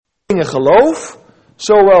geloof,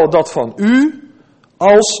 zowel dat van u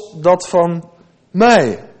als dat van mij.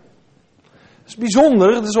 Het is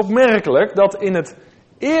bijzonder, het is opmerkelijk dat in het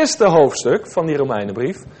eerste hoofdstuk van die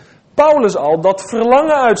Romeinenbrief Paulus al dat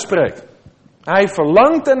verlangen uitspreekt. Hij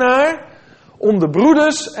verlangt ernaar om de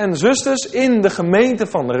broeders en zusters in de gemeente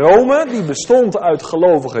van Rome, die bestond uit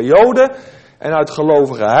gelovige Joden en uit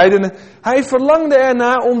gelovige heidenen, hij verlangde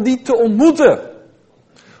ernaar om die te ontmoeten.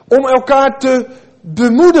 Om elkaar te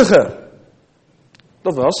bemoedigen.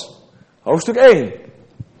 Dat was hoofdstuk 1.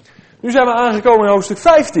 Nu zijn we aangekomen in hoofdstuk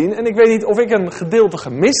 15 en ik weet niet of ik een gedeelte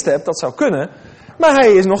gemist heb, dat zou kunnen, maar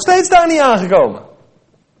hij is nog steeds daar niet aangekomen.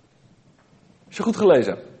 Als je goed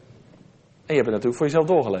gelezen hebt. En je hebt het natuurlijk voor jezelf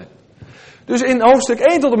doorgelezen. Dus in hoofdstuk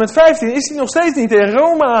 1 tot en met 15 is hij nog steeds niet in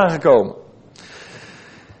Rome aangekomen.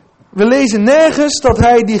 We lezen nergens dat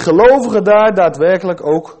hij die gelovigen daar daadwerkelijk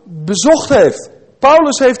ook bezocht heeft.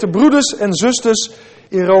 Paulus heeft de broeders en zusters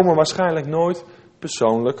in Rome waarschijnlijk nooit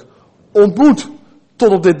persoonlijk ontmoet tot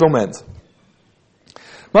op dit moment.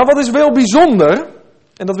 Maar wat is wel bijzonder,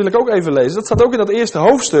 en dat wil ik ook even lezen, dat staat ook in dat eerste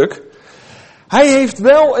hoofdstuk. Hij heeft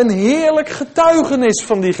wel een heerlijk getuigenis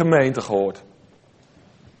van die gemeente gehoord.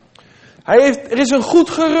 Er is een goed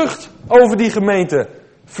gerucht over die gemeente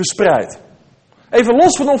verspreid. Even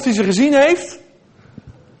los van of hij ze gezien heeft.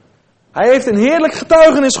 Hij heeft een heerlijk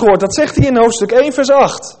getuigenis gehoord. Dat zegt hij in hoofdstuk 1 vers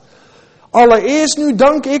 8. Allereerst nu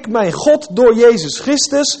dank ik mijn God door Jezus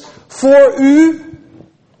Christus voor u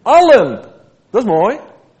allen. Dat is mooi.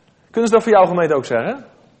 Kunnen ze dat voor jouw gemeente ook zeggen?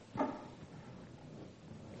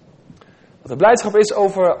 Dat de blijdschap is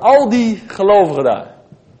over al die gelovigen daar.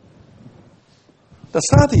 Dat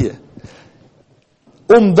staat hier.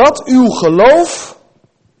 Omdat uw geloof...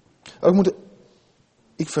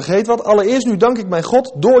 Ik vergeet wat. Allereerst nu dank ik mijn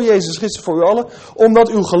God door Jezus Christus voor u allen. Omdat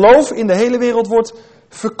uw geloof in de hele wereld wordt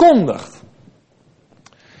verkondigd.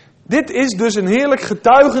 Dit is dus een heerlijk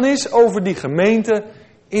getuigenis over die gemeente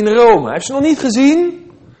in Rome. Hij heeft ze nog niet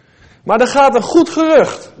gezien. Maar er gaat een goed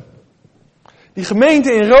gerucht. Die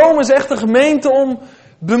gemeente in Rome is echt een gemeente om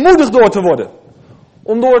bemoedigd door te worden.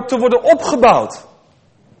 Om door te worden opgebouwd.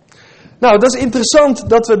 Nou, dat is interessant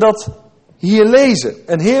dat we dat hier lezen.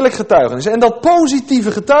 Een heerlijk getuigenis. En dat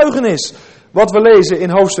positieve getuigenis wat we lezen in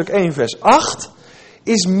hoofdstuk 1 vers 8...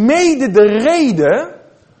 is mede de reden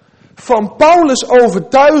van Paulus'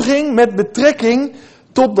 overtuiging met betrekking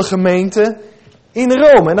tot de gemeente in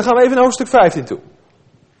Rome. En dan gaan we even naar hoofdstuk 15 toe.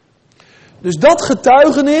 Dus dat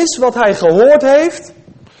getuigenis wat hij gehoord heeft,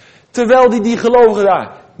 terwijl hij die gelovigen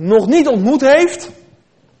daar nog niet ontmoet heeft,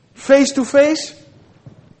 face to face.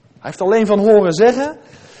 Hij heeft alleen van horen zeggen.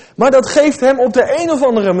 Maar dat geeft hem op de een of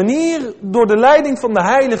andere manier, door de leiding van de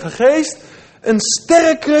Heilige Geest, een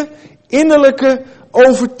sterke innerlijke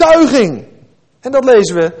overtuiging. En dat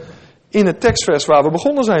lezen we in het tekstvers waar we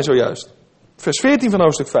begonnen zijn zojuist. Vers 14 van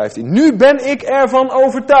hoofdstuk 15. Nu ben ik ervan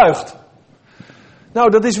overtuigd. Nou,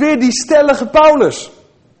 dat is weer die stellige Paulus.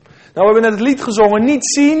 Nou, we hebben net het lied gezongen.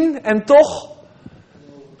 Niet zien en toch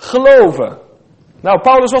geloven. Nou,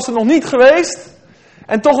 Paulus was er nog niet geweest.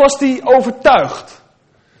 En toch was hij overtuigd.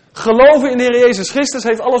 Geloven in de Heer Jezus Christus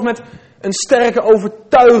heeft alles met een sterke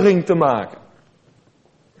overtuiging te maken.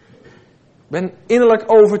 Ik ben innerlijk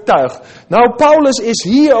overtuigd. Nou, Paulus is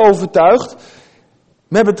hier overtuigd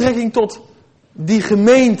met betrekking tot die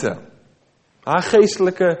gemeente. Haar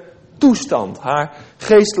geestelijke toestand, haar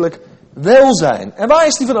geestelijk welzijn. En waar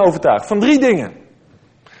is hij van overtuigd? Van 3 dingen.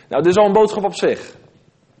 Nou, dit is al een boodschap op zich.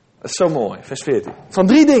 Dat is zo mooi, vers 14. Van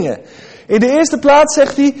 3 dingen. In de eerste plaats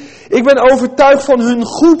zegt hij, ik ben overtuigd van hun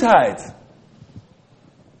goedheid.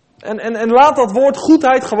 En laat dat woord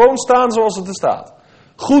goedheid gewoon staan zoals het er staat.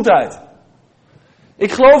 Goedheid.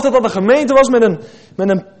 Ik geloof dat dat een gemeente was met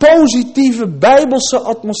een positieve bijbelse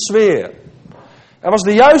atmosfeer. Er was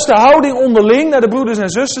de juiste houding onderling naar de broeders en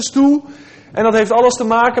zusters toe. En dat heeft alles te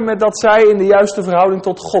maken met dat zij in de juiste verhouding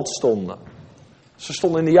tot God stonden. Ze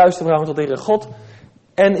stonden in de juiste verhouding tot de Heere God.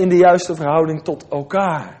 En in de juiste verhouding tot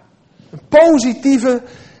elkaar. Een positieve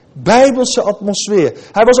bijbelse atmosfeer.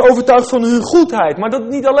 Hij was overtuigd van hun goedheid. Maar dat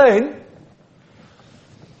niet alleen.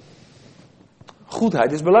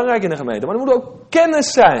 Goedheid is belangrijk in de gemeente. Maar er moet ook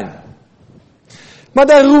kennis zijn. Maar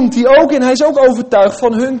daar roemt hij ook in. Hij is ook overtuigd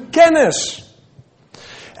van hun kennis.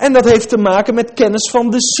 En dat heeft te maken met kennis van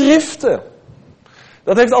de schriften.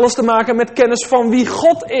 Dat heeft alles te maken met kennis van wie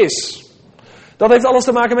God is. Dat heeft alles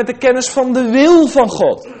te maken met de kennis van de wil van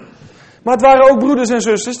God. Maar het waren ook broeders en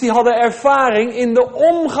zusters die hadden ervaring in de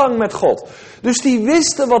omgang met God. Dus die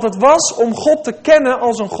wisten wat het was om God te kennen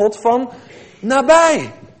als een God van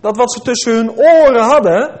nabij. Dat wat ze tussen hun oren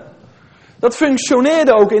hadden, dat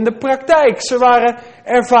functioneerde ook in de praktijk. Ze waren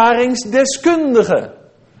ervaringsdeskundigen.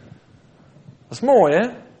 Dat is mooi, hè?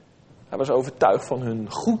 Hij was overtuigd van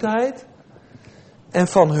hun goedheid en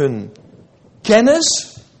van hun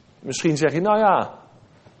kennis. Misschien zeg je, nou ja,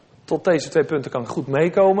 tot deze 2 punten kan ik goed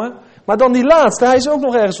meekomen. Maar dan die laatste, hij is ook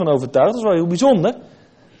nog ergens van overtuigd. Dat is wel heel bijzonder.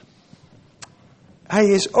 Hij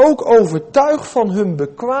is ook overtuigd van hun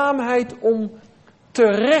bekwaamheid om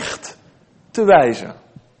terecht te wijzen.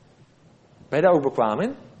 Ben je daar ook bekwaam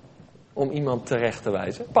in? Om iemand terecht te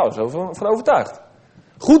wijzen? Paulus is van overtuigd.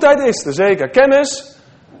 Goedheid is er zeker. Kennis,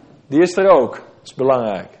 die is er ook. Dat is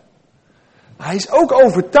belangrijk. Maar hij is ook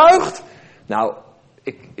overtuigd. Nou,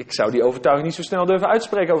 ik zou die overtuiging niet zo snel durven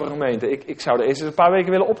uitspreken over een gemeente. Ik zou er eerst eens een paar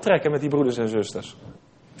weken willen optrekken met die broeders en zusters.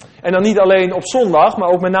 En dan niet alleen op zondag, maar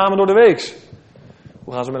ook met name door de weeks.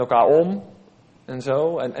 Hoe gaan ze met elkaar om? En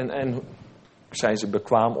zo. En zijn ze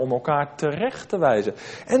bekwaam om elkaar terecht te wijzen.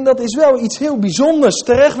 En dat is wel iets heel bijzonders.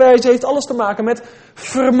 Terechtwijzen heeft alles te maken met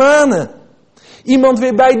vermanen. Iemand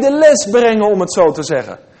weer bij de les brengen, om het zo te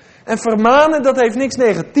zeggen. En vermanen, dat heeft niks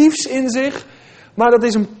negatiefs in zich. Maar dat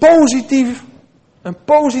is een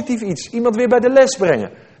positief iets. Iemand weer bij de les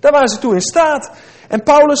brengen. Daar waren ze toe in staat. En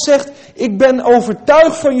Paulus zegt, ik ben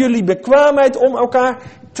overtuigd van jullie bekwaamheid om elkaar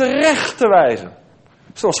terecht te wijzen.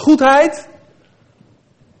 Zoals goedheid.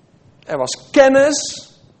 Er was kennis.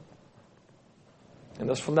 En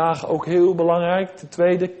dat is vandaag ook heel belangrijk. De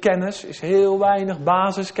tweede, kennis. Is heel weinig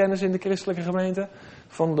basiskennis in de christelijke gemeente.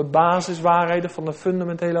 Van de basiswaarheden, van de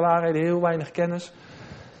fundamentele waarheden. Heel weinig kennis.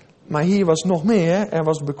 Maar hier was nog meer. Er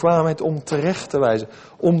was bekwaamheid om terecht te wijzen.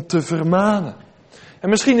 Om te vermanen. En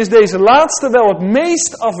misschien is deze laatste wel het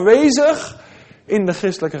meest afwezig in de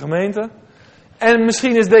christelijke gemeente. En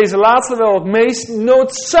misschien is deze laatste wel het meest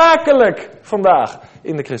noodzakelijk vandaag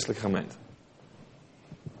in de christelijke gemeente.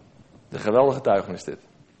 De geweldige getuigenis dit.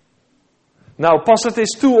 Nou, pas het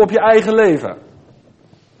eens toe op je eigen leven.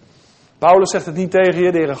 Paulus zegt het niet tegen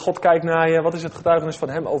je, de Heere God kijkt naar je. Wat is het getuigenis van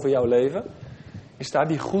hem over jouw leven? Is daar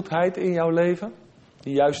die goedheid in jouw leven?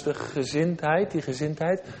 Die juiste gezindheid, die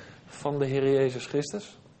gezindheid van de Heer Jezus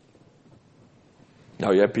Christus?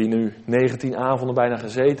 Nou, je hebt hier nu 19 avonden bijna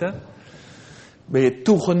gezeten. Ben je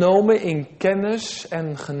toegenomen in kennis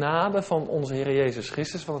en genade van onze Heer Jezus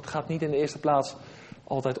Christus? Want het gaat niet in de eerste plaats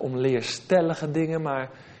altijd om leerstellige dingen, maar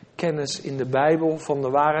kennis in de Bijbel van de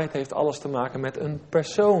waarheid heeft alles te maken met een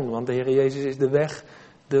persoon. Want de Heer Jezus is de weg,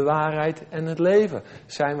 de waarheid en het leven.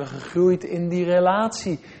 Zijn we gegroeid in die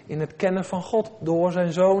relatie, in het kennen van God door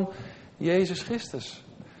zijn Zoon Jezus Christus.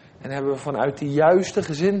 En hebben we vanuit die juiste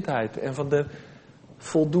gezindheid en van de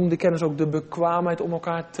voldoende kennis ook de bekwaamheid om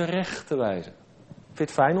elkaar terecht te wijzen. Vind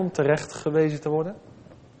je het fijn om terecht gewezen te worden?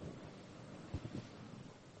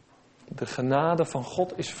 De genade van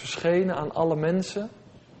God is verschenen aan alle mensen,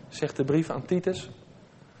 zegt de brief aan Titus,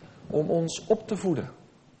 om ons op te voeden.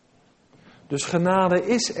 Dus genade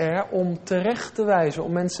is er om terecht te wijzen,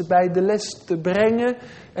 om mensen bij de les te brengen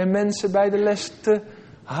en mensen bij de les te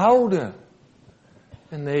houden.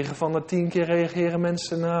 En 9 van de 10 keer reageren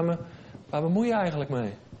mensen naar me, waar bemoei je eigenlijk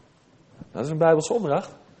mee? Dat is een Bijbelse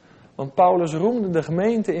opdracht. Want Paulus roemde de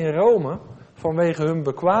gemeente in Rome vanwege hun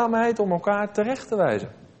bekwaamheid om elkaar terecht te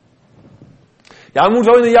wijzen. Ja, we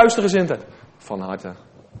moeten wel in de juiste gezindheid. Van harte.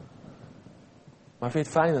 Maar vind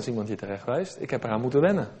je het fijn als iemand je terecht wijst? Ik heb eraan moeten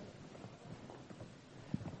wennen.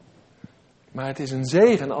 Maar het is een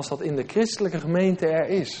zegen als dat in de christelijke gemeente er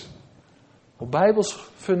is. Op Bijbels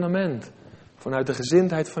fundament. Vanuit de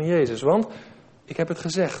gezindheid van Jezus. Want, ik heb het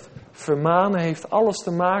gezegd, vermanen heeft alles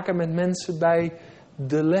te maken met mensen bij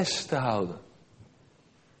de les te houden.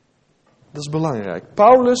 Dat is belangrijk.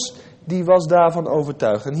 Paulus, die was daarvan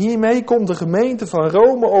overtuigd. En hiermee komt de gemeente van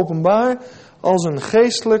Rome openbaar als een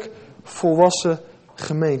geestelijk volwassen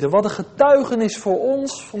gemeente. Wat een getuigenis voor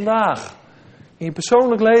ons vandaag. In je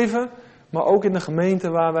persoonlijk leven, maar ook in de gemeente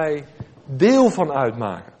waar wij deel van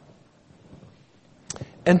uitmaken.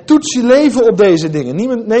 En toets je leven op deze dingen.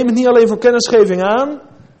 Neem het niet alleen voor kennisgeving aan.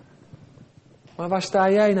 Maar waar sta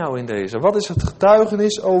jij nou in deze? Wat is het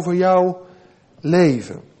getuigenis over jouw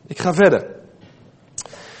leven? Ik ga verder.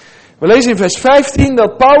 We lezen in vers 15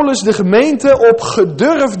 dat Paulus de gemeente op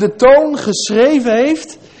gedurfde toon geschreven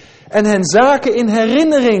heeft en hen zaken in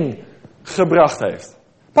herinnering gebracht heeft.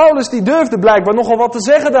 Paulus die durfde blijkbaar nogal wat te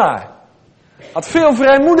zeggen daar. Had veel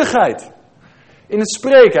vrijmoedigheid in het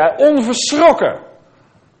spreken, onverschrokken.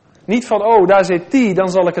 Niet van, oh, daar zit die, dan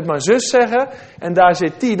zal ik het maar zus zeggen. En daar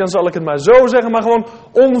zit die, dan zal ik het maar zo zeggen. Maar gewoon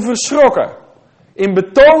onverschrokken. In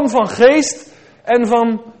betoon van geest en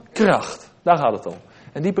van kracht. Daar gaat het om.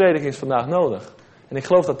 En die prediking is vandaag nodig. En ik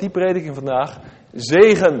geloof dat die prediking vandaag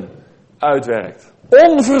zegen uitwerkt.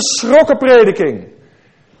 Onverschrokken prediking.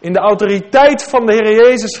 In de autoriteit van de Heer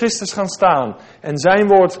Jezus Christus gaan staan. En zijn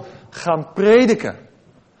woord gaan prediken.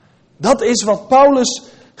 Dat is wat Paulus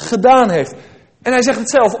gedaan heeft. En hij zegt het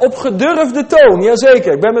zelf, op gedurfde toon.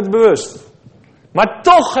 Jazeker, ik ben me het bewust. Maar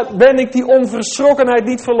toch ben ik die onverschrokkenheid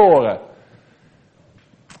niet verloren.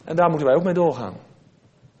 En daar moeten wij ook mee doorgaan.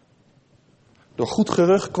 Door goed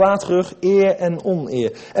gerucht, kwaad gerucht, eer en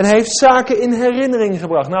oneer. En hij heeft zaken in herinnering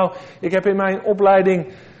gebracht. Nou, ik heb in mijn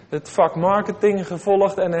opleiding het vak marketing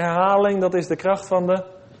gevolgd. En herhaling, dat is de kracht van de...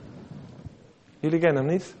 Jullie kennen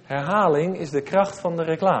hem niet? Herhaling is de kracht van de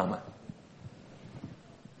reclame.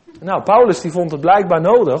 Nou, Paulus die vond het blijkbaar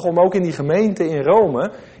nodig om ook in die gemeente in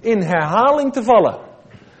Rome in herhaling te vallen.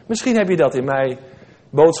 Misschien heb je dat in mijn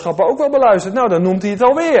boodschappen ook wel beluisterd. Nou, dan noemt hij het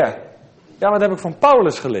alweer. Ja, maar dat heb ik van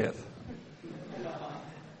Paulus geleerd.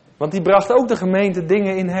 Want die bracht ook de gemeente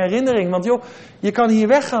dingen in herinnering. Want joh, je kan hier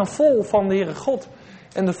weggaan vol van de Heere God.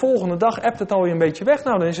 En de volgende dag appt het alweer een beetje weg.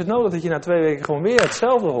 Nou, dan is het nodig dat je na 2 weken gewoon weer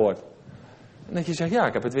hetzelfde hoort. En dat je zegt, ja,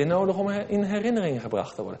 ik heb het weer nodig om in herinnering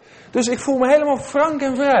gebracht te worden. Dus ik voel me helemaal frank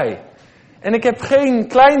en vrij. En ik heb geen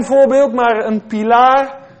klein voorbeeld, maar een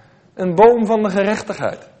pilaar, een boom van de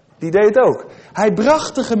gerechtigheid. Die deed het ook. Hij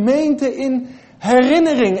bracht de gemeente in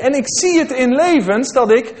herinnering. En ik zie het in levens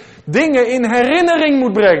dat ik dingen in herinnering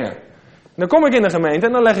moet brengen. Dan kom ik in de gemeente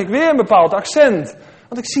en dan leg ik weer een bepaald accent.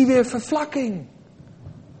 Want ik zie weer vervlakking.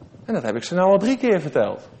 En dat heb ik ze nou al 3 keer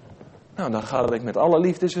verteld. Nou, dan ga ik met alle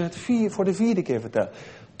liefde het voor de 4e keer vertellen.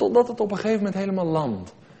 Totdat het op een gegeven moment helemaal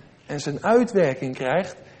landt. En zijn uitwerking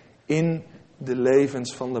krijgt in de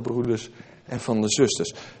levens van de broeders en van de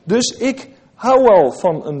zusters. Dus ik hou al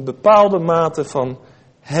van een bepaalde mate van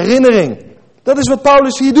herinnering. Dat is wat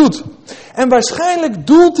Paulus hier doet. En waarschijnlijk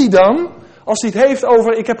doelt hij dan, als hij het heeft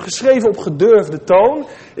over, ik heb geschreven op gedurfde toon,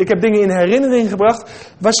 ik heb dingen in herinnering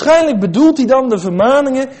gebracht, waarschijnlijk bedoelt hij dan de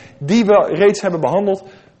vermaningen die we reeds hebben behandeld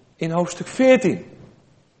in hoofdstuk 14.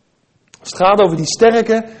 Het gaat over die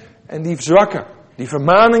sterke en die zwakke. Die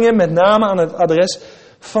vermaningen met name aan het adres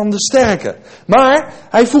van de sterke. Maar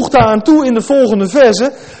hij voegt daaraan toe in de volgende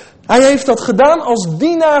verse, hij heeft dat gedaan als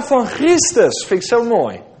dienaar van Christus. Vind ik zo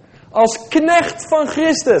mooi. Als knecht van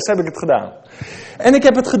Christus heb ik het gedaan. En ik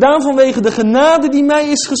heb het gedaan vanwege de genade die mij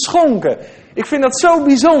is geschonken. Ik vind dat zo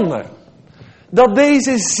bijzonder. Dat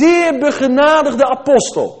deze zeer begenadigde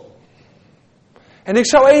apostel. En ik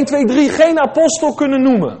zou 1, 2, 3 geen apostel kunnen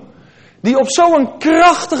noemen. Die op zo'n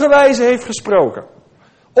krachtige wijze heeft gesproken.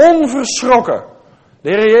 Onverschrokken. De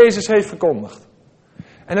Heer Jezus heeft verkondigd.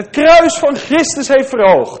 En het kruis van Christus heeft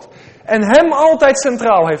verhoogd. En hem altijd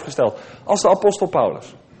centraal heeft gesteld. Als de apostel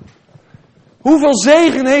Paulus. Hoeveel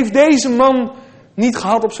zegen heeft deze man niet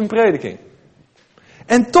gehad op zijn prediking?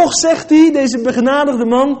 En toch zegt hij, deze begenadigde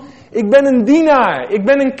man, ik ben een dienaar, ik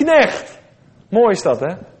ben een knecht. Mooi is dat,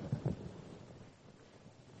 hè?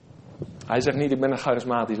 Hij zegt niet, ik ben een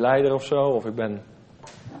charismatisch leider of zo, of ik ben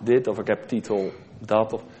dit, of ik heb titel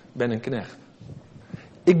dat, of ik ben een knecht.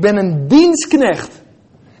 Ik ben een dienstknecht.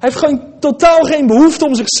 Hij heeft gewoon totaal geen behoefte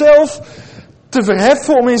om zichzelf te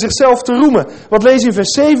verheffen, om in zichzelf te roemen. Wat lees je in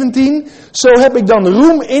vers 17? Zo heb ik dan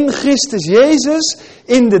roem in Christus Jezus,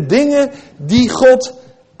 in de dingen die God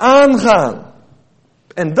aangaan.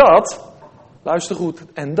 En dat, luister goed,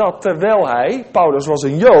 en dat terwijl hij, Paulus was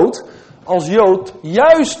een Jood, als Jood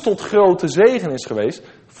juist tot grote zegen is geweest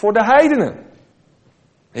voor de heidenen.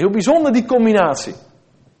 Heel bijzonder die combinatie.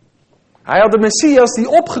 Hij had de Messias die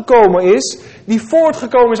opgekomen is, die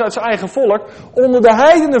voortgekomen is uit zijn eigen volk, onder de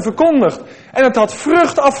heidenen verkondigd. En het had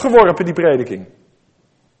vrucht afgeworpen, die prediking.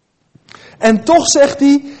 En toch zegt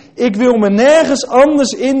hij, ik wil me nergens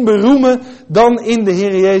anders in beroemen dan in de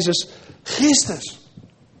Heer Jezus Christus.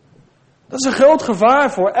 Dat is een groot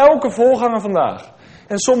gevaar voor elke voorganger vandaag.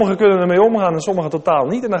 En sommigen kunnen ermee omgaan en sommigen totaal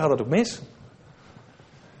niet. En dan gaat het ook mis.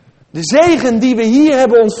 De zegen die we hier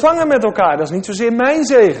hebben ontvangen met elkaar, dat is niet zozeer mijn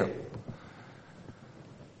zegen.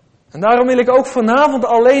 En daarom wil ik ook vanavond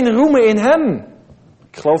alleen roemen in hem.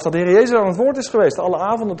 Ik geloof dat de Heer Jezus aan het woord is geweest, alle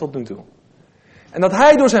avonden tot nu toe. En dat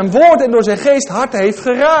hij door zijn woord en door zijn geest harten heeft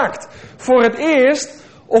geraakt. Voor het eerst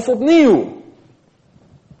of opnieuw.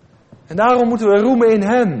 En daarom moeten we roemen in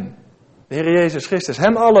hem. De Heer Jezus Christus.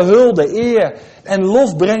 Hem alle hulde, eer en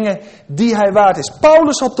lof brengen die hij waard is.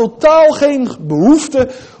 Paulus had totaal geen behoefte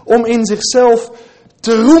om in zichzelf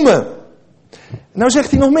te roemen. Nou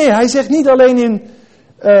zegt hij nog meer. Hij zegt niet alleen in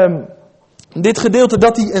dit gedeelte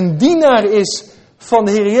dat hij een dienaar is van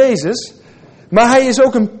de Heer Jezus. Maar hij is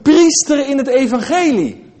ook een priester in het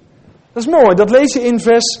evangelie. Dat is mooi. Dat lees je in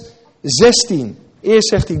vers 16. Eerst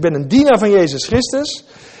zegt hij, ik ben een dienaar van Jezus Christus.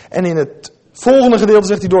 En in het volgende gedeelte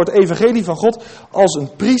zegt hij door het evangelie van God als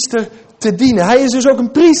een priester te dienen. Hij is dus ook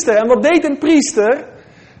een priester. En wat deed een priester?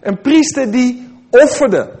 Een priester die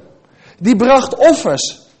offerde. Die bracht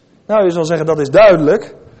offers. Nou, je zal zeggen dat is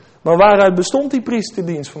duidelijk. Maar waaruit bestond die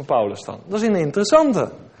priesterdienst van Paulus dan? Dat is een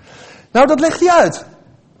interessante. Nou, dat legt hij uit.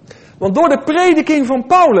 Want door de prediking van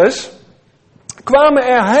Paulus kwamen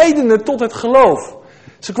er heidenen tot het geloof.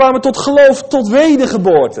 Ze kwamen tot geloof, tot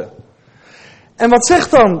wedergeboorte. En wat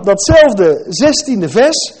zegt dan datzelfde 16e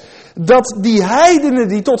vers? Dat die heidenen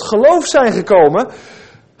die tot geloof zijn gekomen,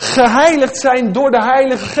 geheiligd zijn door de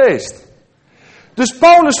Heilige Geest. Dus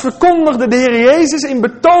Paulus verkondigde de Heer Jezus in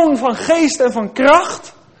betoon van geest en van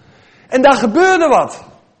kracht. En daar gebeurde wat.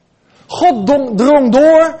 God drong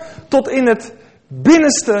door tot in het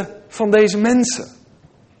binnenste van deze mensen.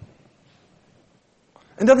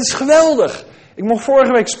 En dat is geweldig. Ik mocht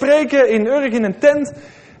vorige week spreken in Urk in een tent.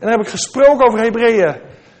 En daar heb ik gesproken over Hebreeën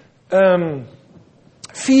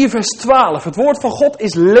 4 vers 12. Het woord van God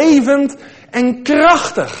is levend en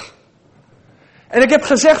krachtig. En ik heb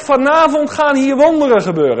gezegd, vanavond gaan hier wonderen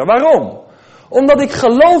gebeuren. Waarom? Omdat ik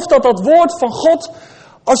geloof dat dat woord van God,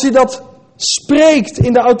 als je dat spreekt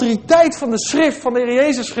in de autoriteit van de schrift van de Heer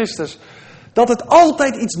Jezus Christus, dat het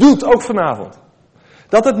altijd iets doet, ook vanavond.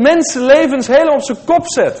 Dat het mensenlevens helemaal op zijn kop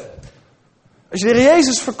zet. Als je de Heer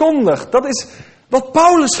Jezus verkondigt, dat is wat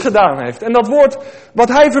Paulus gedaan heeft. En dat woord wat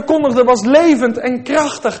hij verkondigde was levend en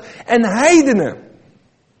krachtig. En heidenen,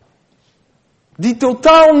 die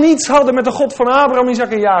totaal niets hadden met de God van Abraham,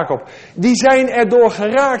 Isaac en Jacob, die zijn erdoor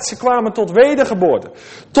geraakt. Ze kwamen tot wedergeboorte,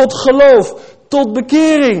 tot geloof, tot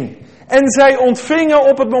bekering. En zij ontvingen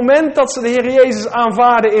op het moment dat ze de Heer Jezus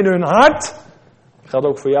aanvaarden in hun hart. Dat geldt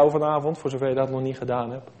ook voor jou vanavond, voor zover je dat nog niet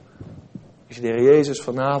gedaan hebt. Als je de Heer Jezus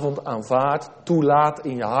vanavond aanvaardt, toelaat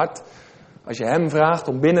in je hart. Als je hem vraagt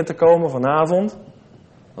om binnen te komen vanavond,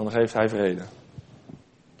 dan geeft hij vrede.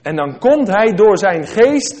 En dan komt hij door zijn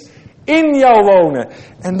geest in jou wonen.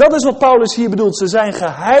 En dat is wat Paulus hier bedoelt. Ze zijn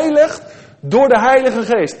geheiligd door de Heilige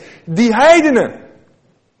Geest. Die heidenen,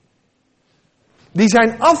 die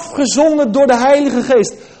zijn afgezonderd door de Heilige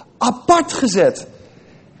Geest. Apart gezet.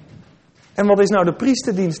 En wat is nou de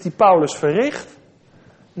priesterdienst die Paulus verricht?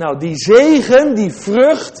 Nou, die zegen, die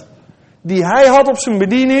vrucht, die hij had op zijn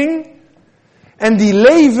bediening. En die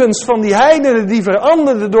levens van die heidenen die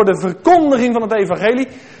veranderden door de verkondiging van het evangelie.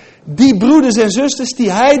 Die broeders en zusters,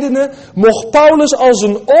 die heidenen, mocht Paulus als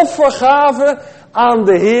een offergave aan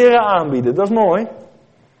de Here aanbieden. Dat is mooi.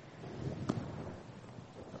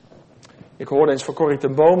 Ik hoorde eens van Corrie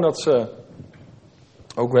ten Boom dat ze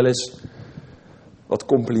ook wel eens wat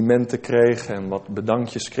complimenten kreeg en wat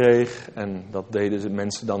bedankjes kreeg. En dat deden de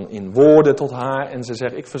mensen dan in woorden tot haar. En ze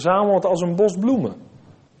zegt, ik verzamel het als een bos bloemen.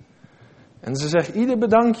 En ze zegt, ieder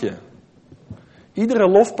bedankje, iedere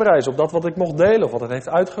lofprijs op dat wat ik mocht delen of wat het heeft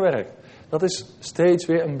uitgewerkt, dat is steeds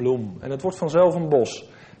weer een bloem. En het wordt vanzelf een bos.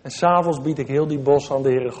 En 's avonds bied ik heel die bos aan de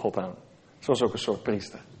Heere God aan. Ze was ook een soort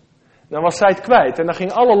priester. Dan was zij het kwijt. En dan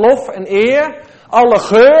ging alle lof en eer, alle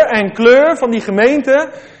geur en kleur van die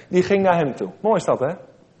gemeente, die ging naar hem toe. Mooi is dat, hè?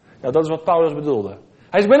 Nou, dat is wat Paulus bedoelde.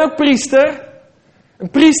 Hij zei, ik ben ook priester. Een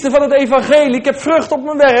priester van het evangelie. Ik heb vrucht op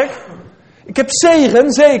mijn werk. Ik heb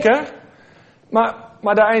zegen, zeker.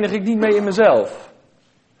 Maar daar eindig ik niet mee in mezelf.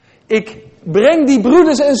 Ik breng die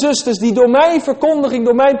broeders en zusters die door mijn verkondiging,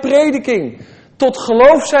 door mijn prediking tot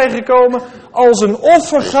geloof zijn gekomen, als een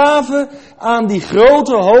offergave aan die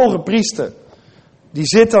grote hoge priester. Die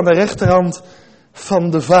zit aan de rechterhand van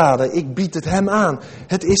de Vader. Ik bied het hem aan.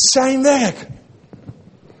 Het is zijn werk.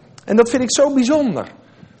 En dat vind ik zo bijzonder.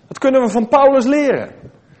 Dat kunnen we van Paulus leren.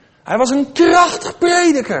 Hij was een krachtig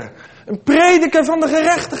prediker. Een prediker van de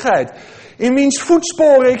gerechtigheid. In wiens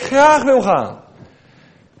voetsporen ik graag wil gaan.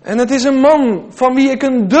 En het is een man van wie ik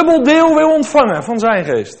een dubbel deel wil ontvangen van zijn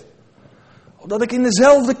geest. Opdat ik in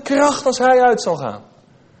dezelfde kracht als hij uit zal gaan.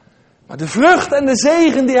 Maar de vrucht en de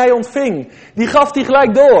zegen die hij ontving, die gaf hij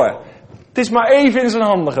gelijk door. Het is maar even in zijn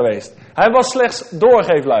handen geweest. Hij was slechts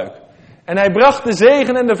doorgeefluik. En hij bracht de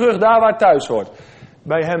zegen en de vrucht daar waar het thuis hoort.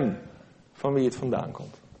 Bij hem van wie het vandaan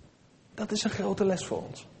komt. Dat is een grote les voor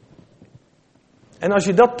ons. En als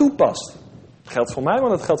je dat toepast, dat geldt voor mij, maar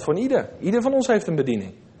dat geldt voor ieder. Ieder van ons heeft een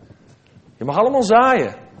bediening. Je mag allemaal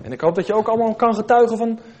zaaien. En ik hoop dat je ook allemaal kan getuigen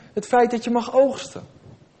van het feit dat je mag oogsten.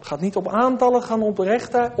 Het gaat niet op aantallen, het gaat om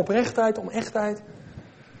oprechtheid, om echtheid.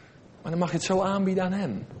 Maar dan mag je het zo aanbieden aan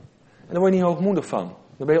hem. En daar word je niet hoogmoedig van.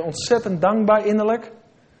 Dan ben je ontzettend dankbaar innerlijk.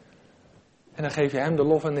 En dan geef je hem de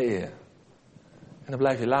lof en de eer. En dan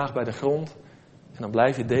blijf je laag bij de grond. En dan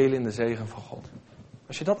blijf je delen in de zegen van God.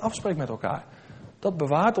 Als je dat afspreekt met elkaar, dat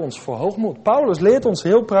bewaart ons voor hoogmoed. Paulus leert ons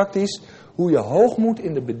heel praktisch hoe je hoogmoed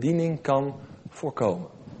in de bediening kan voorkomen.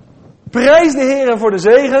 Prijs de Heer voor de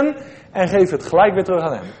zegen en geef het gelijk weer terug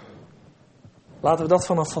aan hem. Laten we dat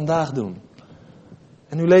vanaf vandaag doen.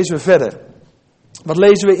 En nu lezen we verder. Wat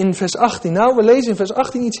lezen we in vers 18? Nou, we lezen in vers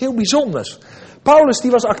 18 iets heel bijzonders. Paulus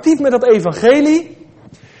die was actief met dat evangelie.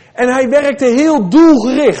 En hij werkte heel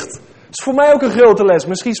doelgericht. Dat is voor mij ook een grote les.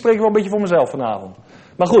 Misschien spreek ik wel een beetje voor mezelf vanavond.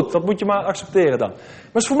 Maar goed, dat moet je maar accepteren dan. Maar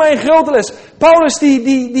het is voor mij een grote les. Paulus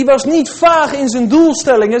die was niet vaag in zijn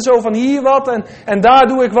doelstellingen. Zo van hier wat en daar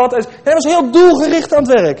doe ik wat. Hij was heel doelgericht aan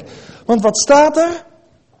het werk. Want wat staat er?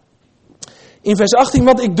 In vers 18,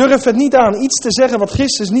 want ik durf het niet aan iets te zeggen wat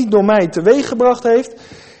Christus niet door mij teweeggebracht heeft.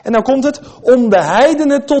 En dan komt het, om de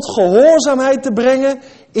heidenen tot gehoorzaamheid te brengen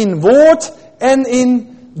in woord en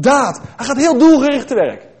in daad. Hij gaat heel doelgericht te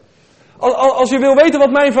werk. Als je wil weten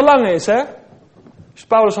wat mijn verlangen is, hè? Als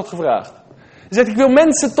Paulus had gevraagd. Hij zegt, ik wil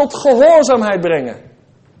mensen tot gehoorzaamheid brengen.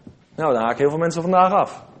 Nou, dan haak heel veel mensen vandaag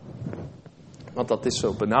af. Want dat is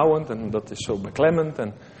zo benauwend en dat is zo beklemmend.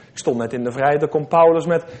 En ik stond net in de vrijheid, daar komt Paulus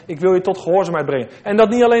met, ik wil je tot gehoorzaamheid brengen. En dat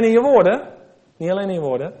niet alleen in je woorden. Niet alleen in je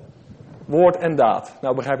woorden. Woord en daad.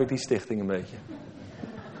 Nou begrijp ik die stichting een beetje.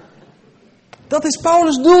 Dat is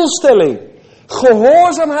Paulus' doelstelling.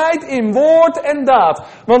 Gehoorzaamheid in woord en daad.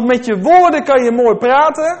 Want met je woorden kan je mooi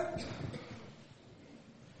praten.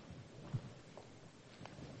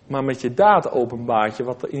 Maar met je daad openbaart je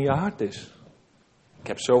wat er in je hart is. Ik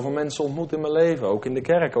heb zoveel mensen ontmoet in mijn leven. Ook in de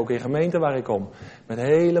kerk, ook in gemeenten waar ik kom. Met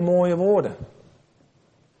hele mooie woorden.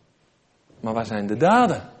 Maar waar zijn de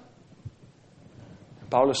daden?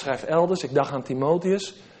 Paulus schrijft elders, ik dacht aan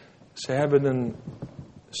Timotheus. Ze hebben een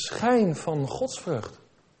schijn van godsvrucht.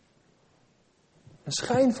 Een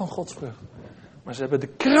schijn van godsvrucht. Maar ze hebben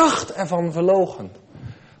de kracht ervan verloochend. Dat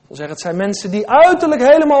wil zeggen, het zijn mensen die uiterlijk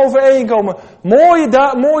helemaal overeenkomen.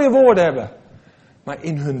 Mooie woorden hebben. Maar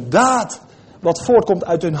in hun daad, wat voortkomt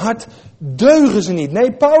uit hun hart, deugen ze niet.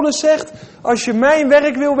 Nee, Paulus zegt, als je mijn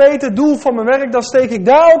werk wil weten, het doel van mijn werk, dan steek ik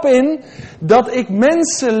daarop in dat ik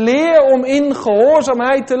mensen leer om in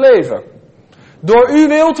gehoorzaamheid te leven. Door uw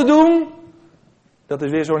wil te doen, dat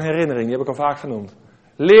is weer zo'n herinnering, die heb ik al vaak genoemd.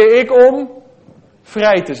 Leer ik om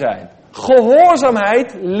vrij te zijn.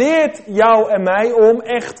 Gehoorzaamheid leert jou en mij om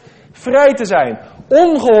echt vrij te zijn.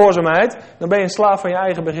 Ongehoorzaamheid, dan ben je een slaaf van je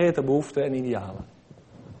eigen begeerten, behoeften en idealen.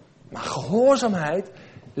 Maar gehoorzaamheid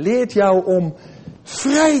leert jou om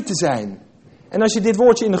vrij te zijn. En als je dit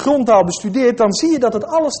woordje in de grondtaal bestudeert, dan zie je dat het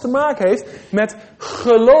alles te maken heeft met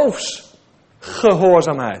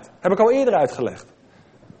geloofsgehoorzaamheid. Heb ik al eerder uitgelegd.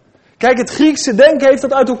 Kijk, het Griekse denken heeft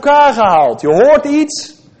dat uit elkaar gehaald. Je hoort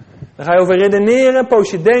iets, dan ga je over redeneren, een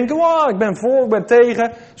poosje denken, wow, ik ben voor, ik ben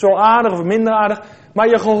tegen, zo aardig of minder aardig. Maar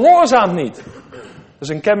je gehoorzaamt niet. Dat is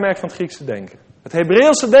een kenmerk van het Griekse denken. Het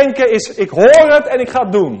Hebreeuwse denken is, ik hoor het en ik ga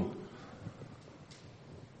het doen.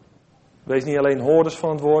 Wees niet alleen hoorders van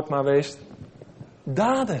het woord, maar wees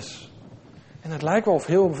daders. En het lijkt wel of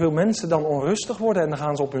heel veel mensen dan onrustig worden en dan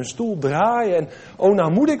gaan ze op hun stoel draaien en, oh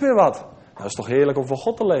nou moet ik weer wat. Nou, dat is toch heerlijk om voor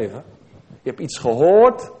God te leven. Je hebt iets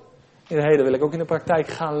gehoord, dat wil ik ook in de praktijk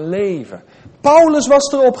gaan leven. Paulus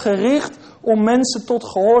was erop gericht om mensen tot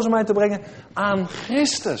gehoorzaamheid te brengen aan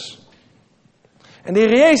Christus. En de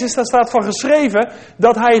Heer Jezus, daar staat van geschreven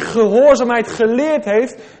dat hij gehoorzaamheid geleerd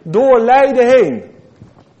heeft door lijden heen.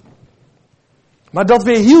 Maar dat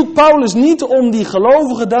weerhield Paulus niet om die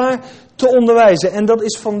gelovigen daar te onderwijzen. En dat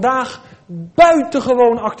is vandaag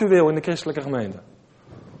buitengewoon actueel in de christelijke gemeente.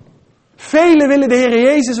 Velen willen de Heer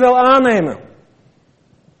Jezus wel aannemen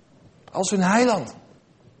als hun heiland.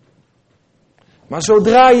 Maar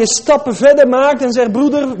zodra je stappen verder maakt en zegt,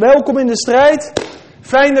 broeder, welkom in de strijd.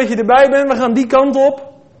 Fijn dat je erbij bent, we gaan die kant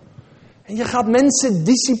op. En je gaat mensen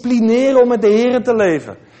disciplineren om met de Heer te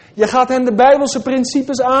leven. Je gaat hen de Bijbelse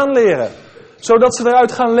principes aanleren, zodat ze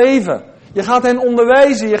eruit gaan leven. Je gaat hen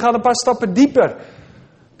onderwijzen, je gaat een paar stappen dieper.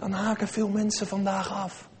 Dan haken veel mensen vandaag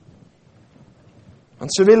af.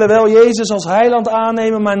 Want ze willen wel Jezus als heiland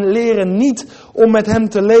aannemen, maar leren niet om met hem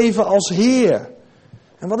te leven als Heer.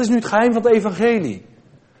 En wat is nu het geheim van het evangelie?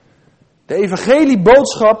 De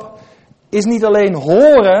evangelieboodschap is niet alleen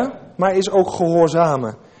horen, maar is ook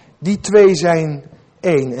gehoorzamen. Die twee zijn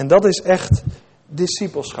één. En dat is echt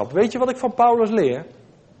discipelschap. Weet je wat ik van Paulus leer?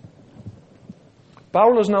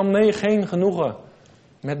 Paulus nam geen genoegen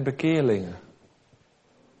met bekeerlingen.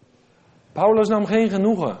 Paulus nam geen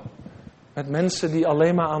genoegen met mensen die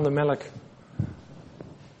alleen maar aan de melk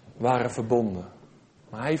waren verbonden.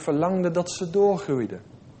 Maar hij verlangde dat ze doorgroeiden.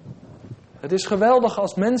 Het is geweldig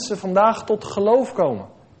als mensen vandaag tot geloof komen.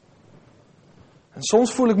 En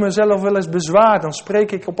soms voel ik mezelf wel eens bezwaard. Dan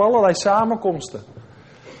spreek ik op allerlei samenkomsten.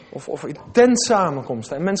 Of in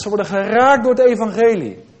tentsamenkomsten. En mensen worden geraakt door het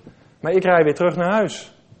evangelie. Maar ik rij weer terug naar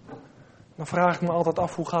huis. Dan vraag ik me altijd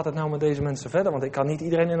af, hoe gaat het nou met deze mensen verder? Want ik kan niet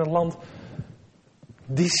iedereen in het land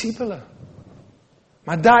discipelen.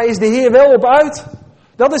 Maar daar is de Heer wel op uit.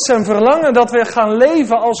 Dat is zijn verlangen, dat we gaan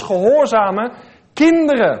leven als gehoorzame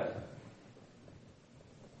kinderen.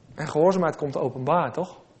 En gehoorzaamheid komt openbaar,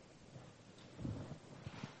 toch?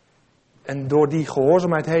 En door die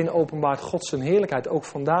gehoorzaamheid heen openbaart God zijn heerlijkheid ook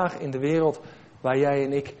vandaag in de wereld waar jij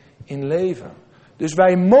en ik in leven. Dus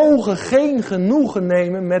wij mogen geen genoegen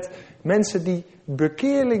nemen met mensen die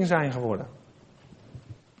bekeerling zijn geworden.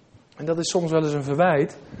 En dat is soms wel eens een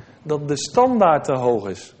verwijt, dat de standaard te hoog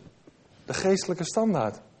is. De geestelijke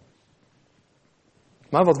standaard.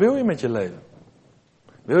 Maar wat wil je met je leven?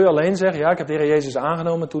 Wil je alleen zeggen, ja, ik heb de Heer Jezus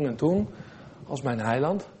aangenomen toen en toen als mijn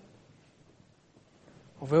heiland?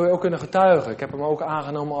 Of wil je ook kunnen getuigen, ik heb hem ook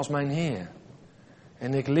aangenomen als mijn Heer.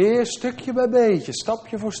 En ik leer stukje bij beetje,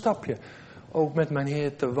 stapje voor stapje, ook met mijn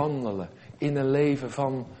Heer te wandelen in een leven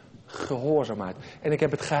van gehoorzaamheid. En ik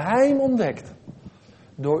heb het geheim ontdekt.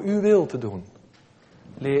 Door uw wil te doen,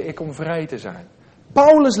 leer ik om vrij te zijn.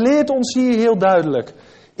 Paulus leert ons hier heel duidelijk.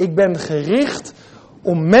 Ik ben gericht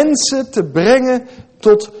om mensen te brengen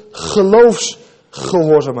tot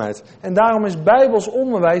geloofsgehoorzaamheid. En daarom is Bijbels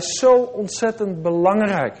onderwijs zo ontzettend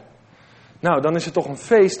belangrijk. Nou, dan is het toch een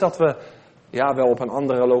feest dat we, ja, wel op een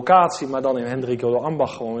andere locatie, maar dan in Hendrik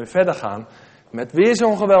Ambach gewoon weer verder gaan. Met weer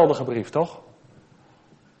zo'n geweldige brief, toch?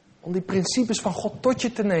 Om die principes van God tot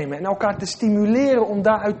je te nemen en elkaar te stimuleren om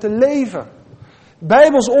daaruit te leven.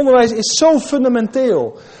 Bijbels onderwijs is zo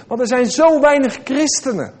fundamenteel. Want er zijn zo weinig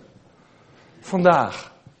christenen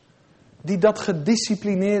vandaag die dat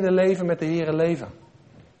gedisciplineerde leven met de Heere leven.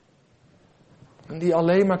 En die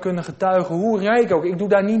alleen maar kunnen getuigen, hoe rijk ook. Ik doe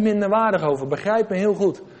daar niet minder waardig over. Begrijp me heel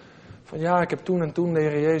goed. Van ja, ik heb toen en toen de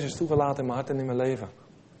Heere Jezus toegelaten in mijn hart en in mijn leven.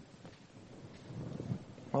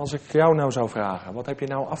 Maar als ik jou nou zou vragen, wat heb je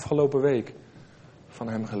nou afgelopen week van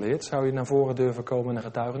hem geleerd? Zou je naar voren durven komen en een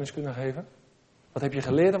getuigenis kunnen geven? Wat heb je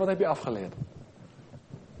geleerd en wat heb je afgeleerd?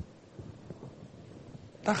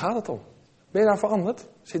 Daar gaat het om. Ben je nou veranderd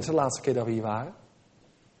sinds de laatste keer dat we hier waren?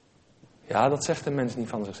 Ja, dat zegt de mens niet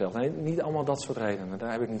van zichzelf. Nee, niet allemaal dat soort redenen.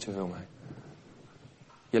 Daar heb ik niet zoveel mee.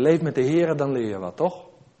 Je leeft met de Heer, dan leer je wat, toch?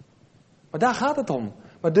 Maar daar gaat het om.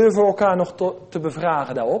 Maar durven we elkaar nog te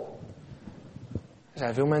bevragen daarop? Er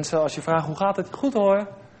zijn veel mensen, als je vraagt hoe gaat het, goed hoor.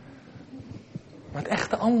 Maar het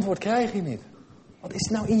echte antwoord krijg je niet. Wat is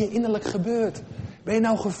er nou in je innerlijk gebeurd? Ben je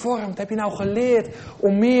nou gevormd? Heb je nou geleerd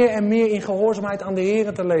om meer en meer in gehoorzaamheid aan de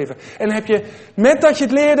Heer te leven? En heb je, met dat je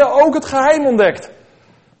het leerde, ook het geheim ontdekt?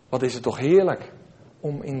 Wat is het toch heerlijk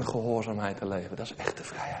om in gehoorzaamheid te leven? Dat is echte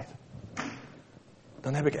vrijheid.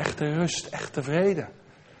 Dan heb ik echte rust, echte vrede.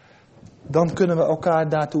 Dan kunnen we elkaar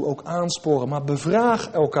daartoe ook aansporen. Maar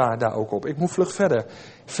bevraag elkaar daar ook op. Ik moet vlug verder.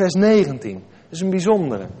 Vers 19. Dat is een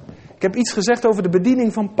bijzondere. Ik heb iets gezegd over de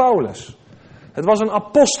bediening van Paulus. Het was een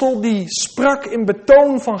apostel die sprak in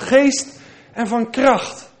betoon van geest en van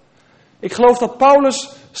kracht. Ik geloof dat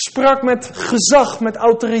Paulus sprak met gezag, met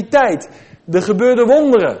autoriteit. Er gebeurden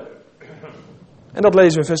wonderen. En dat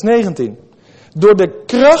lezen we in vers 19. Door de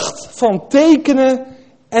kracht van tekenen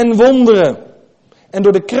en wonderen. En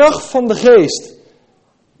door de kracht van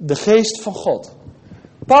de geest van God.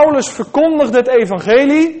 Paulus verkondigde het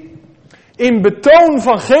evangelie in betoon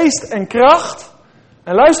van geest en kracht.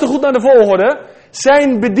 En luister goed naar de volgorde.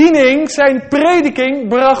 Zijn bediening, zijn prediking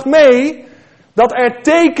bracht mee dat er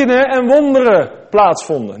tekenen en wonderen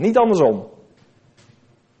plaatsvonden. Niet andersom.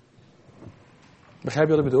 Begrijp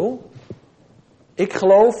je wat ik bedoel? Ik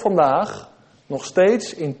geloof vandaag nog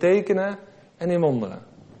steeds in tekenen en in wonderen.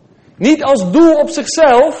 Niet als doel op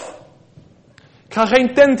zichzelf. Ik ga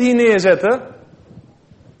geen tent hier neerzetten.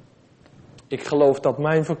 Ik geloof dat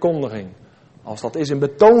mijn verkondiging, als dat is in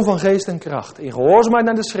betoon van geest en kracht, in gehoorzaamheid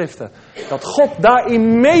naar de schriften, dat God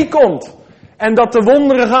daarin meekomt en dat de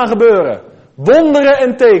wonderen gaan gebeuren. Wonderen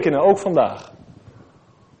en tekenen, ook vandaag.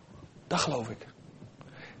 Dat geloof ik.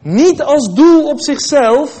 Niet als doel op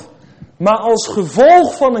zichzelf, maar als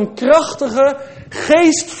gevolg van een krachtige,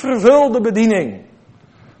 geestvervulde bediening.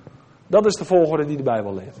 Dat is de volgorde die de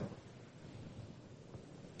Bijbel leert.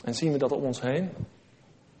 En zien we dat om ons heen?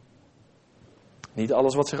 Niet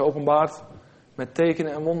alles wat zich openbaart met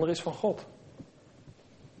tekenen en wonderen is van God.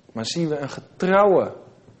 Maar zien we een getrouwe,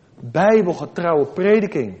 bijbelgetrouwe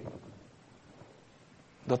prediking.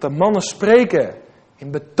 Dat de mannen spreken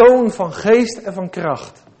in betoon van geest en van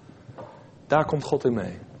kracht. Daar komt God in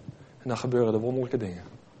mee. En dan gebeuren de wonderlijke dingen.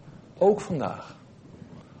 Ook vandaag.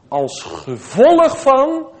 Als gevolg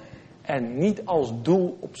van en niet als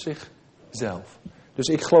doel op zichzelf. Dus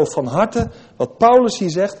ik geloof van harte wat Paulus hier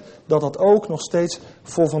zegt, dat dat ook nog steeds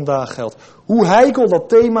voor vandaag geldt. Hoe heikel dat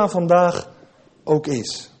thema vandaag ook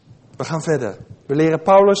is. We gaan verder. We leren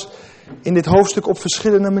Paulus in dit hoofdstuk op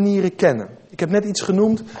verschillende manieren kennen. Ik heb net iets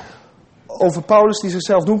genoemd over Paulus die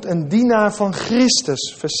zichzelf noemt een dienaar van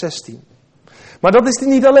Christus, vers 16. Maar dat is hij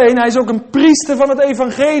niet alleen, hij is ook een priester van het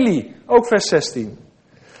evangelie, ook vers 16.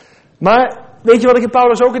 Maar weet je wat ik in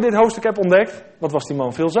Paulus ook in dit hoofdstuk heb ontdekt? Wat was die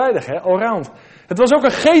man veelzijdig, hè? Allround. Het was ook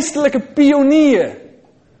een geestelijke pionier.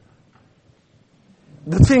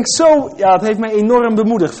 Dat vind ik zo, ja, het heeft mij enorm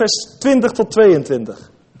bemoedigd. Vers 20 tot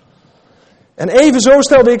 22. En evenzo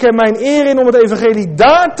stelde ik hem mijn eer in om het evangelie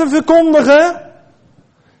daar te verkondigen,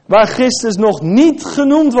 waar Christus nog niet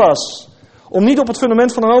genoemd was. Om niet op het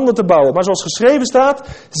fundament van een ander te bouwen. Maar zoals geschreven staat,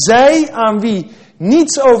 zij aan wie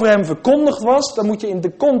niets over hem verkondigd was. Dan moet je in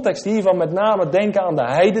de context hiervan met name denken aan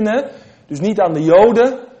de heidenen. Dus niet aan de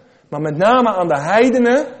Joden, maar met name aan de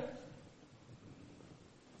heidenen.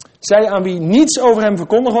 Zij aan wie niets over hem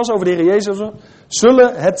verkondigd was, over de Heer Jezus,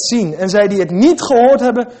 zullen het zien. En zij die het niet gehoord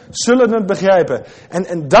hebben, zullen het begrijpen.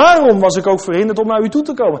 En daarom was ik ook verhinderd om naar u toe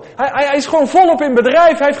te komen. Hij is gewoon volop in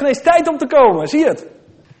bedrijf. Hij heeft geen eens tijd om te komen. Zie je het?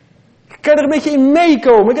 Kan je er een beetje in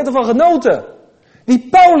meekomen? Ik heb ervan genoten. Die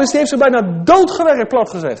Paulus die heeft zich bijna doodgewerkt, plat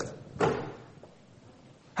gezegd.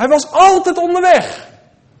 Hij was altijd onderweg.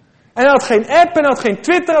 En hij had geen app, en hij had geen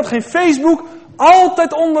Twitter, hij had geen Facebook.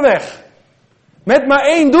 Altijd onderweg. Met maar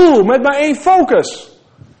één doel, met maar één focus.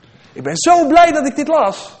 Ik ben zo blij dat ik dit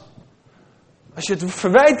las. Als je het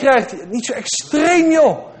verwijt krijgt, niet zo extreem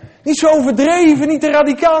joh. Niet zo overdreven, niet te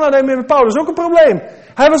radicaal. Nou, nee, met Paulus ook een probleem.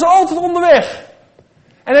 Hij was altijd onderweg.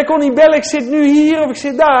 En hij kon niet bellen, ik zit nu hier of ik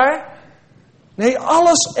zit daar. Nee,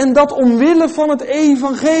 alles en dat omwille van het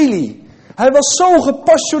evangelie. Hij was zo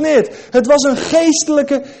gepassioneerd. Het was een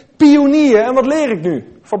geestelijke pionier. En wat leer ik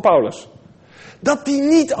nu van Paulus? Dat hij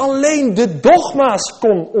niet alleen de dogma's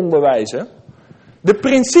kon onderwijzen. De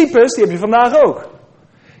principes, die heb je vandaag ook.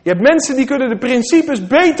 Je hebt mensen die kunnen de principes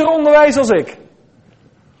beter onderwijzen als ik.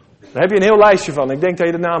 Daar heb je een heel lijstje van. Ik denk dat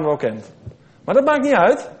je de namen wel kent. Maar dat maakt niet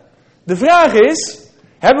uit. De vraag is,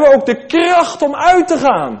 hebben we ook de kracht om uit te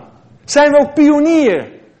gaan? Zijn we ook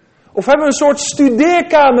pionier? Of hebben we een soort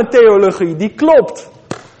studeerkamertheologie die klopt?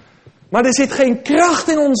 Maar er zit geen kracht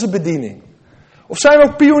in onze bediening. Of zijn we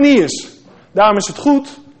ook pioniers? Daarom is het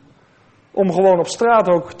goed om gewoon op straat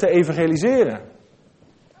ook te evangeliseren.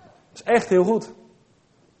 Dat is echt heel goed.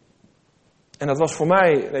 En dat was voor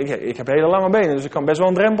mij, ik heb hele lange benen, dus ik kan best wel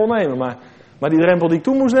een drempel nemen. Maar die drempel die ik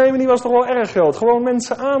toen moest nemen, die was toch wel erg groot. Gewoon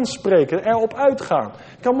mensen aanspreken, erop uitgaan.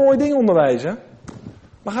 Ik kan mooie dingen onderwijzen,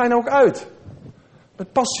 maar ga je nou ook uit?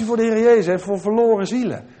 Met passie voor de Heer Jezus en voor verloren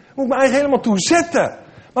zielen. Moet ik me eigenlijk helemaal toe zetten.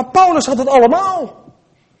 Maar Paulus had het allemaal.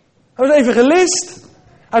 Hij was evangelist.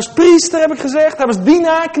 Hij was priester, heb ik gezegd. Hij was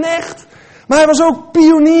dienaar, knecht. Maar hij was ook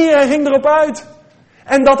pionier. Hij ging erop uit.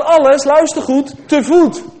 En dat alles, luister goed, te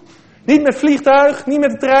voet. Niet met vliegtuig, niet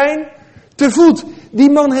met de trein. Te voet.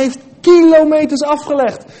 Die man heeft kilometers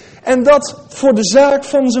afgelegd. En dat voor de zaak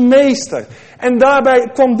van zijn meester. En daarbij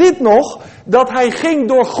kwam dit nog, dat hij ging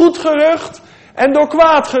door goed gerucht en door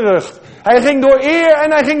kwaad gerucht. Hij ging door eer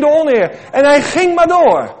en hij ging door oneer. En hij ging maar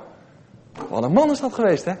door. Wat een man is dat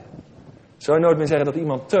geweest, hè? Zou je nooit meer zeggen dat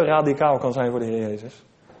iemand te radicaal kan zijn voor de Heer Jezus?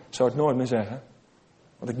 Zou het nooit meer zeggen.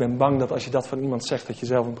 Want ik ben bang dat als je dat van iemand zegt, dat je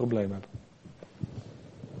zelf een probleem hebt.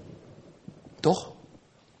 Toch?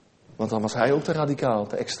 Want dan was hij ook te radicaal,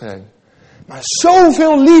 te extreem. Maar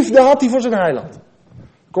zoveel liefde had hij voor zijn heiland.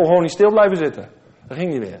 Kon gewoon niet stil blijven zitten. Daar ging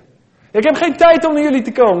hij weer. Ik heb geen tijd om naar jullie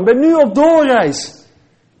te komen. Ik ben nu op doorreis.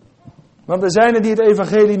 Want er zijn er die het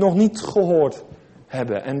evangelie nog niet gehoord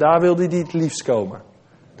hebben. En daar wilde hij het liefst komen.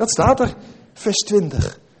 Dat staat er, vers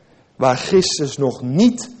 20. Waar Christus nog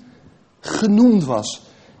niet genoemd was.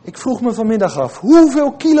 Ik vroeg me vanmiddag af,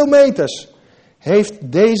 hoeveel kilometers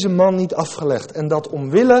heeft deze man niet afgelegd? En dat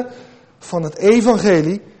omwille van het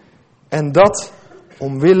evangelie. En dat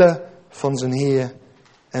omwille van zijn Heer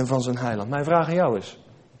en van zijn heiland. Mijn vraag aan jou is,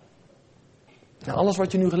 na alles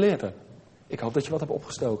wat je nu geleerd hebt. Ik hoop dat je wat hebt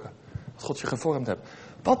opgestoken. Dat God je gevormd hebt.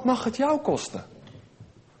 Wat mag het jou kosten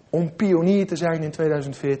om pionier te zijn in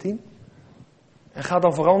 2014? En ga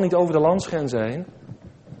dan vooral niet over de landsgrenzen heen.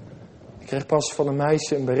 Ik kreeg pas van een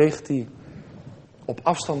meisje een bericht die op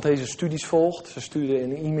afstand deze studies volgt. Ze stuurde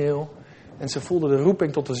een e-mail. En ze voelde de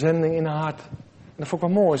roeping tot de zending in haar hart. En dat vond ik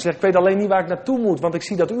wel mooi. Ze zegt, ik weet alleen niet waar ik naartoe moet. Want ik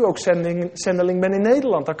zie dat u ook zendeling bent in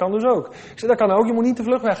Nederland. Dat kan dus ook. Ik zei, dat kan ook. Je moet niet te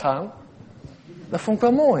vlug weggaan. Dat vond ik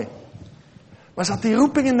wel mooi. Maar ze had die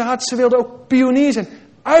roeping in de hart. Ze wilde ook pionier zijn.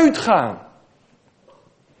 Uitgaan.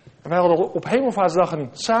 En wij hadden op Hemelvaartsdag een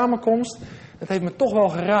samenkomst. Dat heeft me toch wel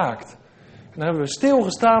geraakt. En dan hebben we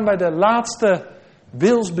stilgestaan bij de laatste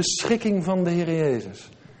wilsbeschikking van de Heer Jezus.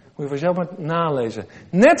 Moet je voor jezelf maar nalezen.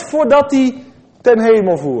 Net voordat hij ten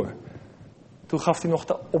hemel voer. Toen gaf hij nog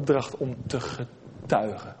de opdracht om te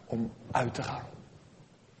getuigen, om uit te gaan.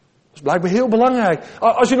 Dat is blijkbaar heel belangrijk.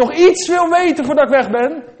 Als je nog iets wil weten voordat ik weg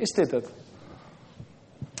ben, is dit het.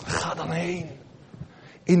 Ga dan heen.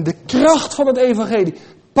 In de kracht van het evangelie.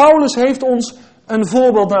 Paulus heeft ons een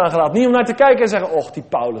voorbeeld nagelaten. Niet om naar te kijken en zeggen, och, die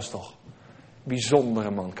Paulus toch.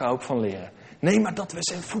 Bijzondere man, kan ook van leren. Nee, maar dat we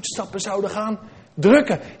zijn voetstappen zouden gaan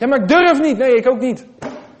drukken. Ja, maar ik durf niet. Nee, ik ook niet.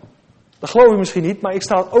 Dat geloof je misschien niet, maar ik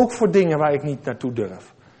sta ook voor dingen waar ik niet naartoe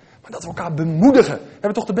durf. Maar dat we elkaar bemoedigen. We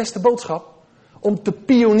hebben toch de beste boodschap? Om te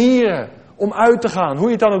pionieren, om uit te gaan. Hoe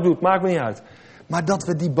je het dan ook doet, maakt me niet uit. Maar dat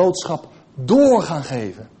we die boodschap door gaan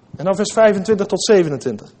geven. En dan vers 25 tot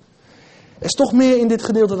 27. Er is toch meer in dit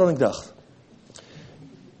gedeelte dan ik dacht.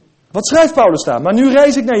 Wat schrijft Paulus daar? Maar nu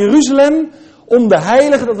reis ik naar Jeruzalem om de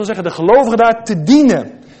heiligen, dat wil zeggen de gelovigen daar, te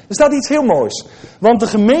dienen. Er staat iets heel moois. Want de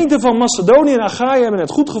gemeente van Macedonië en Achaia hebben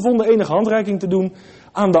het goed gevonden enige handreiking te doen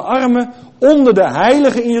aan de armen onder de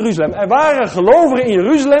heiligen in Jeruzalem. Er waren gelovigen in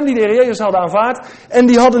Jeruzalem die de Heer Jezus hadden aanvaard en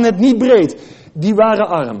die hadden het niet breed. Die waren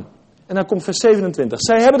arm. En dan komt vers 27.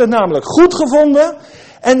 Zij hebben het namelijk goed gevonden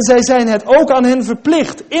en zij zijn het ook aan hen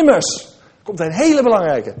verplicht. Immers, komt een hele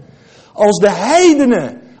belangrijke. Als de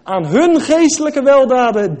heidenen aan hun geestelijke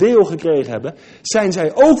weldaden deel gekregen hebben, zijn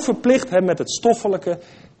zij ook verplicht hem met het stoffelijke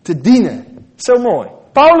te dienen. Zo mooi.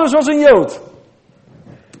 Paulus was een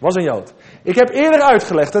Jood. Ik heb eerder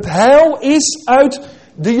uitgelegd, het heil is uit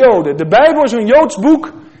de Joden. De Bijbel is een Joods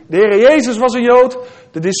boek. De Heer Jezus was een Jood.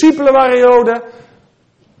 De discipelen waren Joden.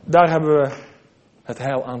 Daar hebben we het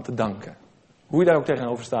heil aan te danken. Hoe je daar ook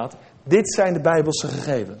tegenover staat. Dit zijn de Bijbelse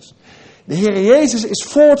gegevens. De Heer Jezus is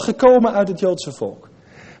voortgekomen uit het Joodse volk.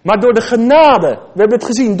 Maar door de genade, we hebben het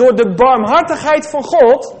gezien, door de barmhartigheid van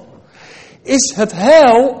God, is het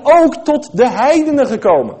heil ook tot de heidenen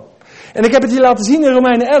gekomen. En ik heb het hier laten zien in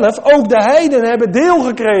Romeinen 11. Ook de heidenen hebben deel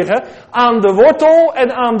gekregen aan de wortel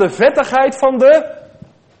en aan de vettigheid van de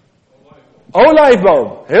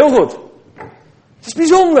olijfboom. Heel goed. Het is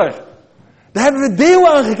bijzonder. Daar hebben we deel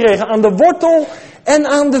aan gekregen, aan de wortel en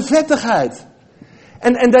aan de vettigheid.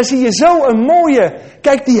 En daar zie je zo een mooie...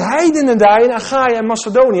 Kijk, die heidenen daar in Achaia en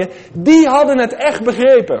Macedonië, die hadden het echt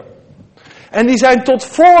begrepen. En die zijn tot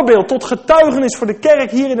voorbeeld, tot getuigenis voor de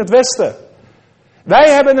kerk hier in het Westen. Wij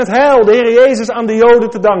hebben het heil, de Heer Jezus, aan de Joden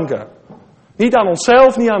te danken. Niet aan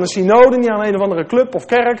onszelf, niet aan de synode, niet aan een of andere club of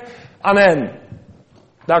kerk. Aan hen.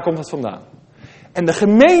 Daar komt het vandaan. En de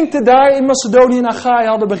gemeente daar in Macedonië en Achaia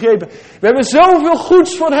hadden begrepen. We hebben zoveel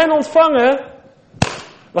goeds van hen ontvangen.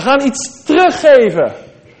 We gaan iets teruggeven.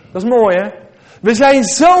 Dat is mooi, hè? We zijn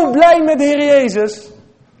zo blij met de Heer Jezus.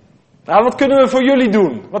 Nou, wat kunnen we voor jullie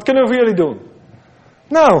doen? Wat kunnen we voor jullie doen?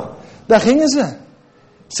 Nou, daar gingen ze.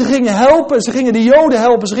 Ze gingen helpen, ze gingen de Joden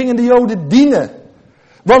helpen, ze gingen de Joden dienen.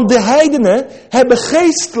 Want de heidenen hebben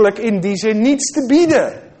geestelijk in die zin niets te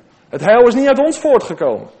bieden. Het heil is niet uit ons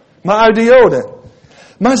voortgekomen, maar uit de Joden.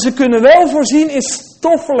 Maar ze kunnen wel voorzien in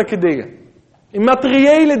stoffelijke dingen. In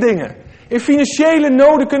materiële dingen. In financiële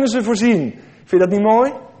noden kunnen ze voorzien. Vind je dat niet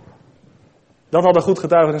mooi? Dat had een goed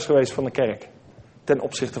getuigenis geweest van de kerk. Ten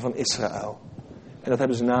opzichte van Israël. En dat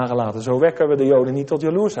hebben ze nagelaten. Zo wekken we de Joden niet tot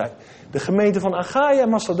jaloersheid. De gemeente van Achaia en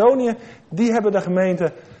Macedonië, die hebben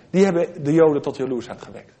de Joden tot jaloersheid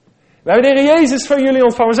gewekt. We hebben de Heer Jezus van jullie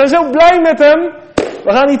ontvangen. We zijn zo blij met hem.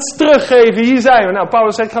 We gaan iets teruggeven. Hier zijn we. Nou,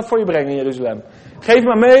 Paulus zegt, ik ga het voor je brengen in Jeruzalem. Geef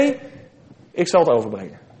maar mee. Ik zal het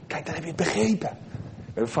overbrengen. Kijk, dan heb je het begrepen.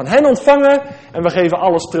 We hebben van hen ontvangen en we geven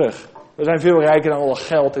alles terug. We zijn veel rijker dan alle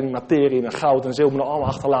geld en materie en goud en zilver nog allemaal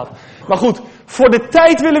achterlaten. Maar goed, voor de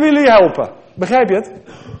tijd willen we jullie helpen. Begrijp je het?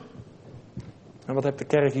 En wat heeft de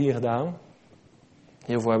kerk hier gedaan?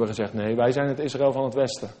 Heel veel hebben gezegd, nee, wij zijn het Israël van het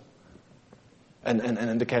Westen.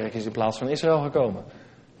 En de kerk is in plaats van Israël gekomen.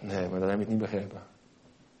 Nee, maar dat heb ik niet begrepen.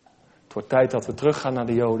 Het wordt tijd dat we teruggaan naar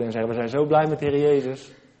de Joden en zeggen, we zijn zo blij met de Heer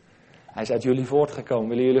Jezus. Hij is uit jullie voortgekomen.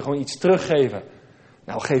 Willen jullie gewoon iets teruggeven?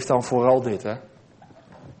 Nou, geef dan vooral dit, hè.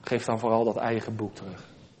 Geef dan vooral dat eigen boek terug.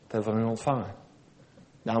 Dat hebben we van hun ontvangen.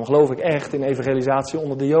 Daarom geloof ik echt in evangelisatie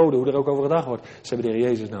onder de Joden, hoe er ook over gedacht wordt. Ze hebben de Heer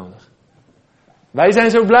Jezus nodig. Wij zijn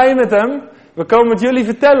zo blij met hem. We komen het jullie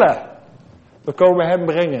vertellen. We komen hem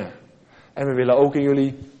brengen. En we willen ook in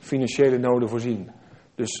jullie financiële noden voorzien.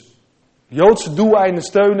 Dus Joodse doeleinden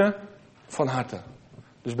steunen van harte.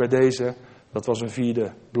 Dus bij deze, dat was een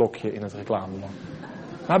 4e blokje in het reclameblad.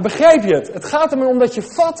 Maar begrijp je het? Het gaat er om dat je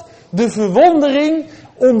vat de verwondering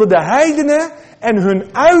onder de heidenen en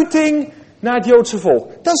hun uiting naar het Joodse volk.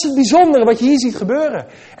 Dat is het bijzondere wat je hier ziet gebeuren.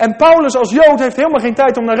 En Paulus als Jood heeft helemaal geen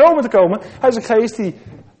tijd om naar Rome te komen. Hij zegt, geest,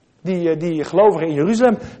 die gelovigen in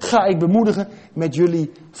Jeruzalem ga ik bemoedigen met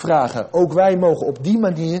jullie vragen. Ook wij mogen op die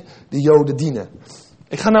manier de Joden dienen.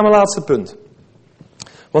 Ik ga naar mijn laatste punt.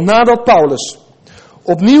 Want nadat Paulus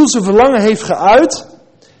opnieuw zijn verlangen heeft geuit,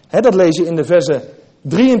 dat lees je in de versen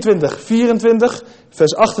 23, 24,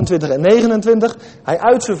 vers 28 en 29. Hij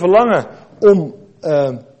uit zijn verlangen om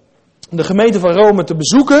de gemeente van Rome te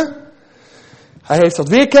bezoeken. Hij heeft dat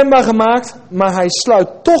weer kenbaar gemaakt, maar hij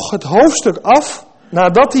sluit toch het hoofdstuk af,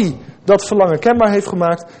 nadat hij dat verlangen kenbaar heeft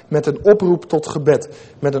gemaakt, met een oproep tot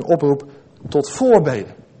gebed. Met een oproep tot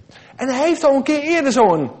voorbeden. En hij heeft al een keer eerder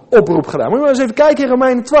zo'n oproep gedaan. Moet je maar eens even kijken in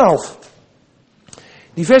Romeinen 12.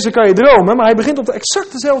 Die versen kan je dromen, maar hij begint op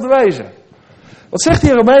exact dezelfde wijze. Wat zegt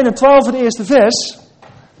hij in Romeinen 12 in de eerste vers?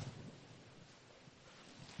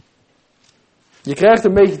 Je krijgt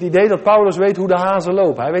een beetje het idee dat Paulus weet hoe de hazen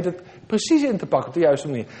lopen. Hij weet het precies in te pakken op de juiste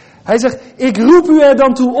manier. Hij zegt, ik roep u er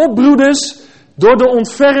dan toe op, broeders, door de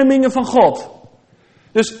ontfermingen van God.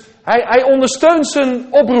 Dus hij ondersteunt zijn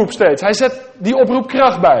oproep steeds. Hij zet die oproep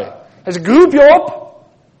kracht bij. Hij zegt, ik roep je op.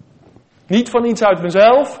 Niet van iets uit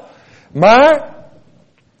mezelf, maar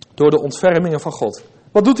door de ontfermingen van God.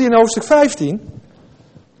 Wat doet hij in hoofdstuk 15?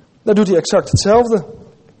 Daar doet hij exact hetzelfde.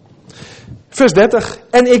 Vers 30.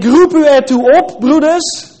 En ik roep u ertoe op,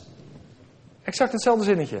 broeders. Exact hetzelfde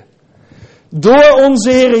zinnetje. Door onze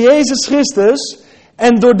Heer Jezus Christus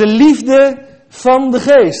en door de liefde van de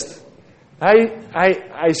Geest.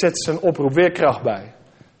 Hij zet zijn oproep weer kracht bij.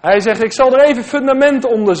 Hij zegt, ik zal er even fundamenten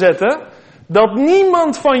onder zetten, dat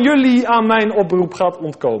niemand van jullie aan mijn oproep gaat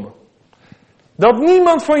ontkomen. Dat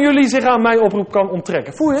niemand van jullie zich aan mijn oproep kan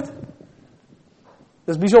onttrekken. Voel je het?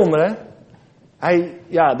 Dat is bijzonder, hè?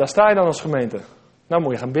 Daar sta je dan als gemeente. Nou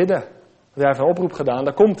moet je gaan bidden. Hij heeft een oproep gedaan,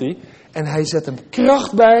 daar komt hij. En hij zet hem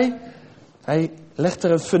kracht bij. Hij legt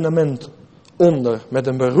er een fundament onder. Met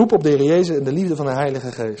een beroep op de Heer Jezus en de liefde van de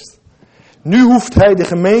Heilige Geest. Nu hoeft hij de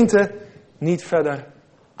gemeente niet verder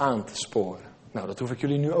aan te sporen. Nou, dat hoef ik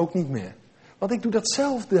jullie nu ook niet meer. Want ik doe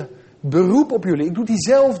datzelfde beroep op jullie. Ik doe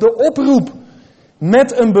diezelfde oproep.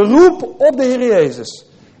 Met een beroep op de Heer Jezus.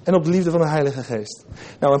 En op de liefde van de Heilige Geest.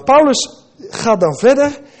 Nou, en Paulus gaat dan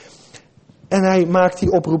verder. En hij maakt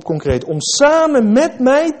die oproep concreet. Om samen met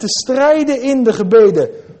mij te strijden in de gebeden.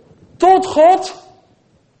 Tot God.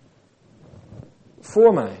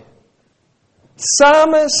 Voor mij.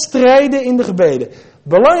 Samen strijden in de gebeden.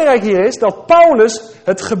 Belangrijk hier is dat Paulus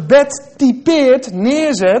het gebed typeert,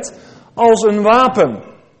 neerzet als een wapen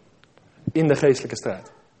in de geestelijke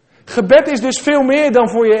strijd. Gebed is dus veel meer dan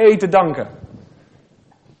voor je eten danken.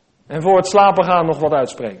 En voor het slapen gaan nog wat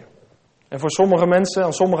uitspreken. En voor sommige mensen,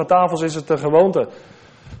 aan sommige tafels is het de gewoonte.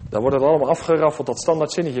 Daar wordt het allemaal afgeraffeld, dat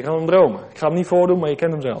standaard zinnetje. Je kan hem dromen. Ik ga hem niet voordoen, maar je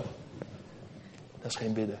kent hem zelf. Dat is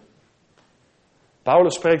geen bidden.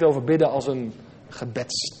 Paulus spreekt over bidden als een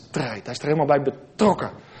gebedsstrijd. Hij is er helemaal bij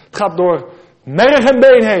betrokken. Het gaat door merg en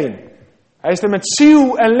been heen. Hij is er met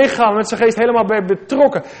ziel en lichaam, met zijn geest helemaal bij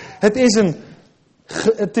betrokken.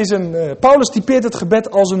 Paulus typeert het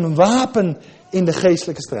gebed als een wapen in de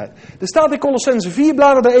geestelijke strijd. Er staat in Colossense 4,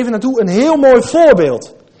 blader daar even naartoe, een heel mooi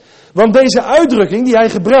voorbeeld. Want deze uitdrukking die hij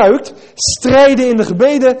gebruikt, strijden in de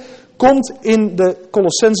gebeden, komt in de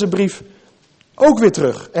Colossensebrief ook weer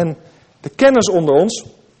terug. En de kenners onder ons,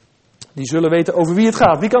 die zullen weten over wie het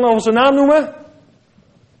gaat. Wie kan al zijn naam noemen?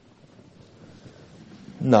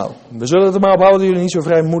 Nou, we zullen het er maar op houden dat jullie niet zo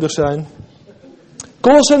vrijmoedig zijn.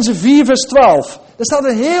 Colossense 4 vers 12. Er staat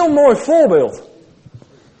een heel mooi voorbeeld.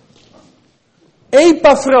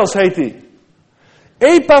 Epaphras heet hij.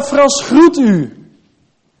 Epaphras groet u.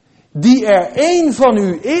 Die er één van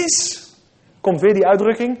u is. Komt weer die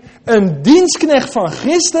uitdrukking. Een dienstknecht van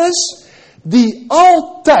Christus. Die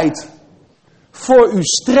altijd voor u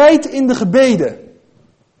strijdt in de gebeden.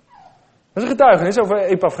 Dat is een getuigenis over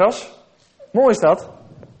Epaphras. Mooi is dat.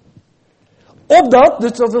 Opdat,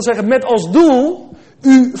 dus dat wil zeggen met als doel,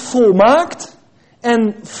 u volmaakt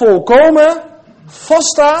en volkomen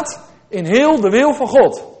vaststaat in heel de wil van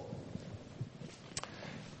God.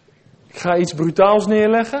 Ik ga iets brutaals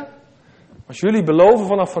neerleggen. Als jullie beloven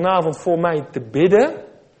vanaf vanavond voor mij te bidden,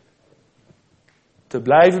 te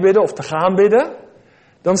blijven bidden of te gaan bidden,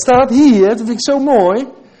 dan staat hier, dat vind ik zo mooi,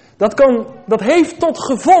 dat heeft tot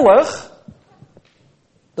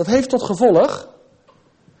gevolg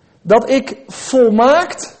dat ik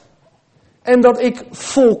volmaakt en dat ik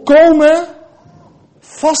volkomen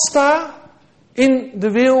vaststa in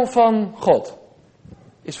de wil van God.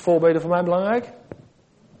 Is voorbeden voor mij belangrijk?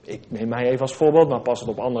 Ik neem mij even als voorbeeld, maar pas het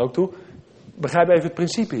op anderen ook toe. Begrijp even het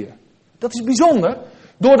principe hier. Dat is bijzonder.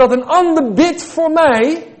 Doordat een ander bidt voor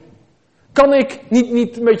mij, kan ik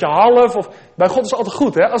niet een beetje half, of bij God is het altijd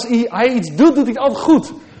goed. Hè? Als hij iets doet, doet hij het altijd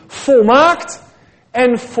goed. Volmaakt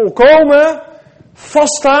en volkomen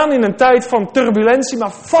vaststaan in een tijd van turbulentie,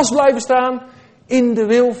 maar vast blijven staan in de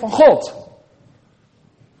wil van God.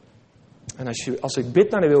 En als ik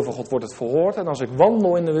bid naar de wil van God, wordt het verhoord. En als ik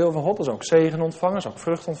wandel in de wil van God, dan zal ik zegen ontvangen, zal ik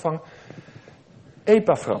vrucht ontvangen.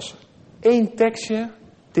 Epaphras. 1 tekstje,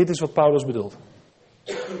 dit is wat Paulus bedoelt.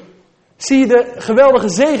 Zie je de geweldige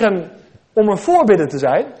zegen om een voorbidder te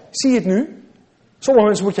zijn? Zie je het nu? Sommige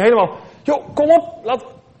mensen moet je helemaal... Joh, kom op, laat...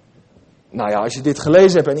 Nou ja, als je dit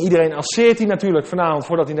gelezen hebt en iedereen asseert die natuurlijk vanavond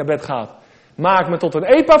voordat hij naar bed gaat. Maak me tot een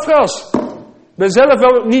Epaphras. Ik ben zelf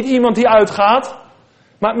wel niet iemand die uitgaat.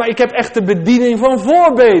 Maar ik heb echt de bediening van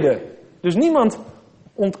voorbeden. Dus niemand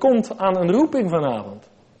ontkomt aan een roeping vanavond.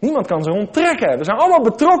 Niemand kan zich onttrekken. We zijn allemaal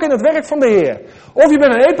betrokken in het werk van de Heer. Of je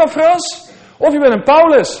bent een Epaphras, of je bent een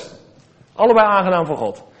Paulus. Allebei aangenaam voor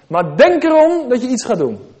God. Maar denk erom dat je iets gaat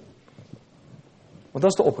doen. Want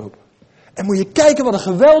dat is de oproep. En moet je kijken wat een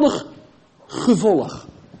geweldig gevolg.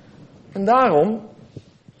 En daarom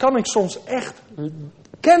kan ik soms echt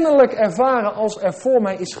kennelijk ervaren als er voor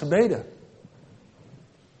mij is gebeden.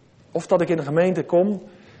 Of dat ik in een gemeente kom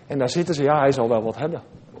en daar zitten ze, ja, hij zal wel wat hebben.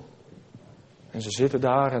 En ze zitten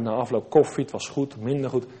daar en na afloop koffie, het was goed, minder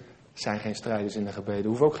goed. Er zijn geen strijders in de gebeden,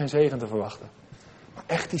 hoeven ook geen zegen te verwachten. Maar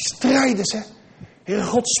echt die strijders, hè. Heere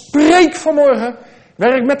God, spreek vanmorgen.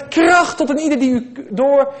 Werk met kracht tot in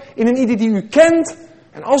ieder die u kent.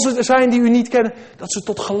 En als er zijn die u niet kennen, dat ze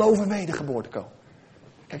tot geloof en wedergeboorte komen.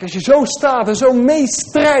 Kijk, als je zo staat en zo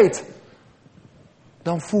meestrijdt,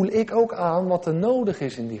 dan voel ik ook aan wat er nodig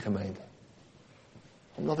is in die gemeente.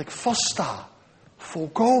 Omdat ik vaststa,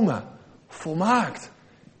 volkomen, volmaakt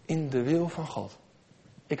in de wil van God.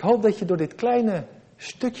 Ik hoop dat je door dit kleine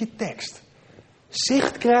stukje tekst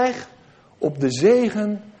zicht krijgt op de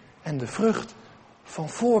zegen en de vrucht van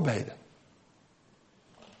voorbeden.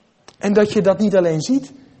 En dat je dat niet alleen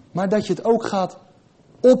ziet, maar dat je het ook gaat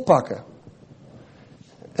oppakken.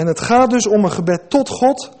 En het gaat dus om een gebed tot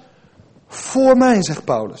God voor mij, zegt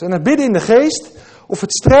Paulus. En het bidden in de geest, of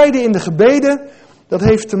het strijden in de gebeden, dat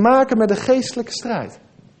heeft te maken met de geestelijke strijd.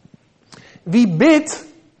 Wie bidt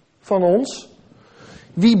van ons,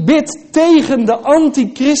 wie bidt tegen de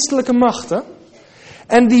antichristelijke machten,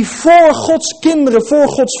 en die voor Gods kinderen, voor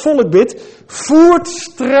Gods volk bidt, voert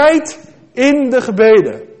strijd in de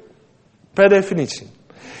gebeden. Per definitie.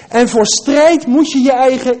 En voor strijd moet je je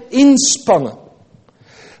eigen inspannen.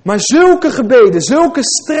 Maar zulke gebeden, zulke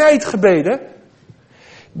strijdgebeden,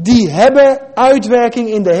 die hebben uitwerking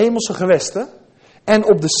in de hemelse gewesten en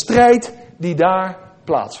op de strijd die daar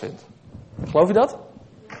plaatsvindt. Geloof je dat?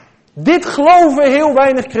 Dit geloven heel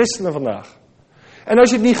weinig christenen vandaag. En als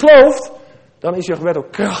je het niet gelooft, dan is je gebed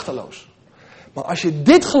ook krachteloos. Maar als je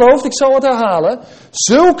dit gelooft, ik zal het herhalen,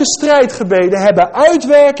 zulke strijdgebeden hebben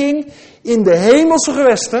uitwerking in de hemelse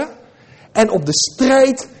gewesten en op de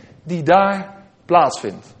strijd die daar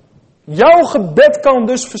plaatsvindt. Jouw gebed kan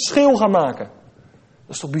dus verschil gaan maken.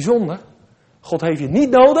 Dat is toch bijzonder? God heeft je niet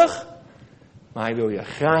nodig, maar hij wil je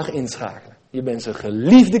graag inschakelen. Je bent zijn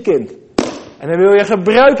geliefde kind. En hij wil je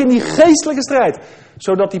gebruiken in die geestelijke strijd.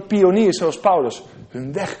 Zodat die pioniers zoals Paulus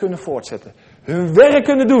hun weg kunnen voortzetten. Hun werk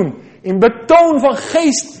kunnen doen. In betoon van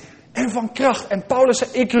geest en van kracht. En Paulus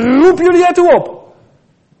zei, ik roep jullie ertoe op.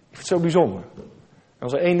 Ik vind het zo bijzonder.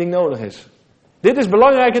 Als er één ding nodig is. Dit is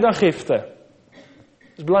belangrijker dan giften.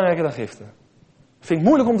 Dit is belangrijker dan giften. Dat vind ik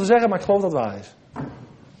moeilijk om te zeggen, maar ik geloof dat het waar is.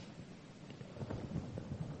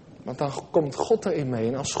 Want dan komt God erin mee.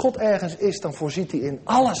 En als God ergens is, dan voorziet hij in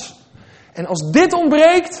alles. En als dit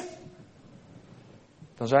ontbreekt,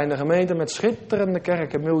 dan zijn de gemeenten met schitterende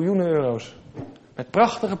kerken, miljoenen euro's. Met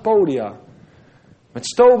prachtige podia. Met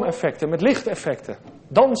stoomeffecten, met lichteffecten.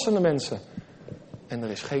 Dansende mensen. En er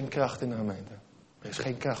is geen kracht in de gemeente. Er is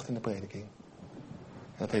geen kracht in de prediking.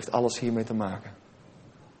 En dat heeft alles hiermee te maken.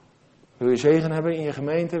 Wil je zegen hebben in je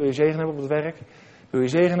gemeente? Wil je zegen hebben op het werk? Wil je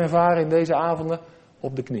zegen ervaren in deze avonden?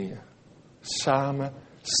 Op de knieën. Samen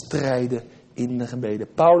strijden in de gebeden.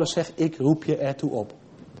 Paulus zegt, ik roep je ertoe op.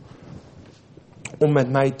 Om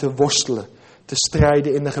met mij te worstelen. Te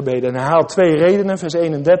strijden in de gebeden. En hij haalt 2 redenen, vers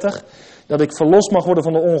 31. Dat ik verlost mag worden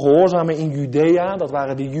van de ongehoorzamen in Judea. Dat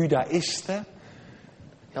waren de Judaïsten.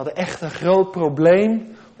 Die hadden echt een groot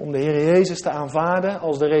probleem om de Heer Jezus te aanvaarden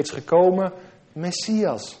als de reeds gekomen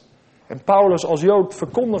Messias. En Paulus als Jood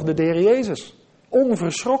verkondigde de Heer Jezus.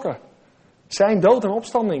 Onverschrokken. Zijn dood en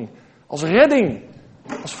opstanding. Als redding.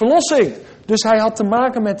 Als verlossing. Dus hij had te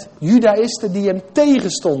maken met Judaïsten die hem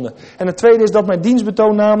tegenstonden. En het tweede is dat mijn dienst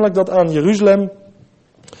betoont namelijk dat aan Jeruzalem,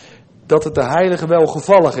 dat het de heilige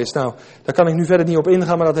welgevallig is. Nou, daar kan ik nu verder niet op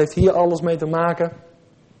ingaan, maar dat heeft hier alles mee te maken.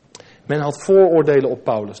 Men had vooroordelen op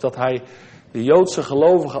Paulus. Dat hij de Joodse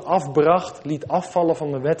gelovigen afbracht, liet afvallen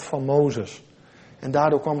van de wet van Mozes. En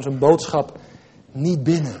daardoor kwam zijn boodschap niet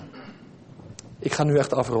binnen. Ik ga nu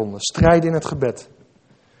echt afronden. Strijden in het gebed.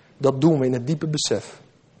 Dat doen we in het diepe besef.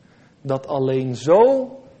 Dat alleen zo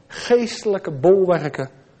geestelijke bolwerken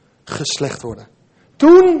geslecht worden.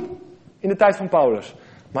 Toen, in de tijd van Paulus.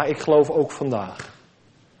 Maar ik geloof ook vandaag.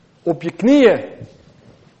 Op je knieën.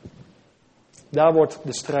 Daar wordt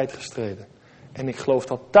de strijd gestreden. En ik geloof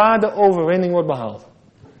dat daar de overwinning wordt behaald.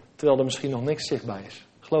 Terwijl er misschien nog niks zichtbaar is.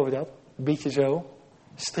 Geloof je dat? Bid je zo?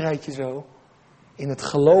 Strijd je zo? In het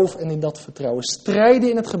geloof en in dat vertrouwen. Strijden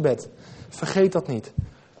in het gebed. Vergeet dat niet.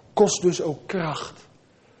 Kost dus ook kracht.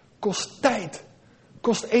 Kost tijd.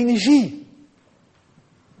 Kost energie.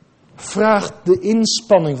 Vraagt de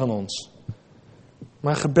inspanning van ons.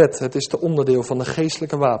 Maar gebed, het is de onderdeel van de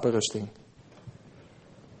geestelijke wapenrusting.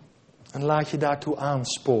 En laat je daartoe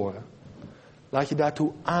aansporen. Laat je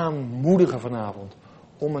daartoe aanmoedigen vanavond.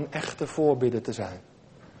 Om een echte voorbidder te zijn.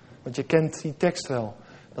 Want je kent die tekst wel.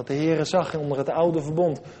 Dat de Heere zag onder het oude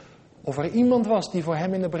verbond. Of er iemand was die voor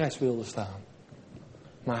hem in de bres wilde staan.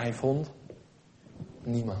 Maar hij vond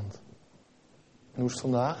niemand. En hoe is het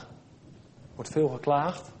vandaag? Wordt veel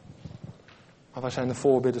geklaagd. Maar waar zijn de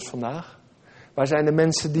voorbidders vandaag? Waar zijn de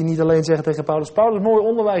mensen die niet alleen zeggen tegen Paulus... Paulus, mooi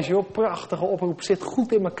onderwijs joh, prachtige oproep. Zit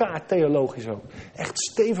goed in elkaar, theologisch ook. Echt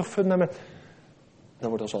stevig fundament. Daar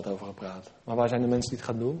wordt al wat over gepraat. Maar waar zijn de mensen die het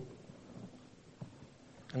gaan doen?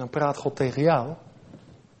 En dan praat God tegen jou.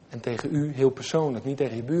 En tegen u heel persoonlijk, niet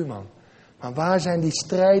tegen je buurman. Maar waar zijn die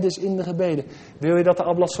strijders in de gebeden? Wil je dat de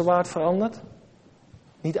Ablasse Waard verandert?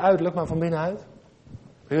 Niet uiterlijk, maar van binnenuit.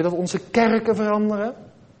 Wil je dat onze kerken veranderen?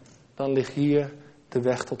 Dan ligt hier de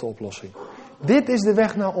weg tot de oplossing. Dit is de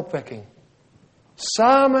weg naar opwekking.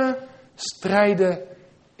 Samen strijden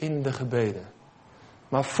in de gebeden.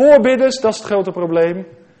 Maar voorbidders, dat is het grote probleem.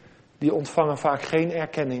 Die ontvangen vaak geen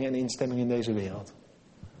erkenning en instemming in deze wereld.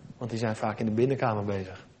 Want die zijn vaak in de binnenkamer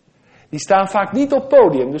bezig. Die staan vaak niet op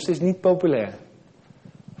podium, dus het is niet populair.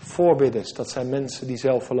 Voorbidders, dat zijn mensen die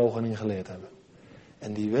zelfverloochening geleerd hebben.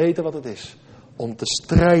 En die weten wat het is om te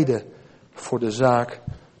strijden voor de zaak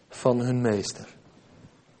van hun meester.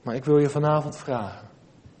 Maar ik wil je vanavond vragen.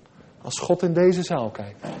 Als God in deze zaal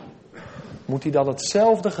kijkt, moet hij dan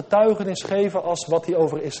hetzelfde getuigenis geven als wat hij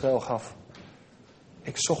over Israël gaf.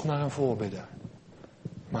 Ik zocht naar een voorbidder,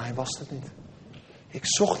 maar hij was het niet. Ik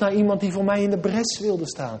zocht naar iemand die voor mij in de bres wilde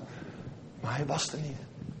staan, maar hij was er niet.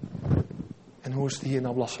 En hoe is het hier in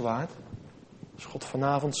Ablasse Waard? Als God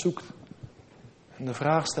vanavond zoekt en de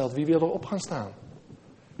vraag stelt, wie wil er op gaan staan?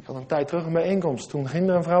 Ik had een tijd terug een bijeenkomst, toen ging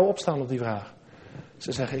er een vrouw opstaan op die vraag.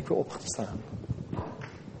 Ze zeggen, ik wil op gaan staan.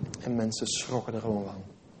 En mensen schrokken er gewoon van.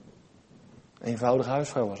 Eenvoudige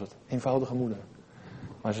huisvrouw was het. Eenvoudige moeder.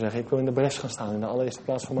 Maar ze zeggen, ik wil in de bres gaan staan. In de allereerste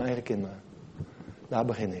plaats voor mijn eigen kinderen. Daar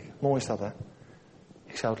begin ik. Mooi is dat, hè?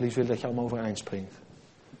 Ik zou het liefst willen dat je allemaal overeind springt.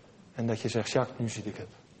 En dat je zegt, Jacques, nu zie ik het.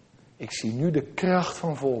 Ik zie nu de kracht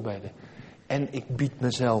van voorbeden. En ik bied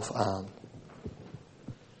mezelf aan.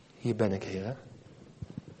 Hier ben ik, Heer.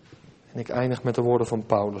 En ik eindig met de woorden van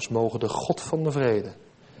Paulus. Mogen de God van de vrede.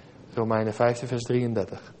 Romeinen 15 vers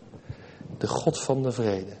 33. De God van de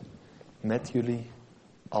vrede. Met jullie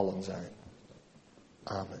allen zijn.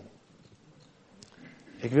 Amen.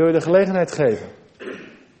 Ik wil je de gelegenheid geven.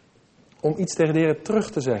 Om iets tegen de Heer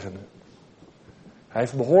terug te zeggen. Hij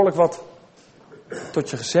heeft behoorlijk wat tot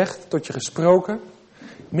je gezegd, tot je gesproken.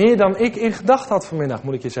 Meer dan ik in gedachten had vanmiddag,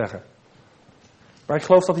 moet ik je zeggen. Maar ik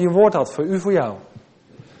geloof dat hij een woord had voor u, voor jou.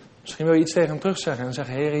 Misschien wil je iets tegen hem terugzeggen en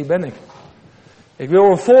zeggen, Heer, hier ben ik. Ik wil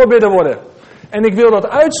een voorbidder worden. En ik wil dat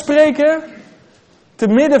uitspreken te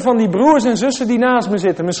midden van die broers en zussen die naast me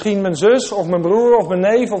zitten. Misschien mijn zus of mijn broer of mijn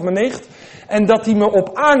neef of mijn nicht. En dat die me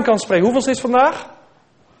op aan kan spreken. Hoeveel is het vandaag?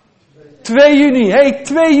 2 juni. Hey,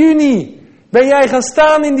 2 juni ben jij gaan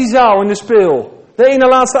staan in die zaal, in de speel. De ene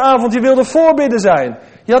laatste avond, je wilde voorbidder zijn.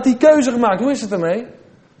 Je had die keuze gemaakt. Hoe is het ermee?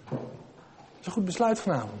 Dat is een goed besluit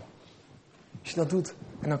vanavond. Als je dat doet.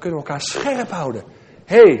 En dan kunnen we elkaar scherp houden.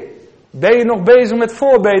 Hey, ben je nog bezig met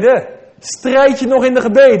voorbeden? Strijd je nog in de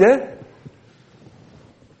gebeden?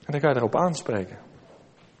 En dan kan je erop aanspreken.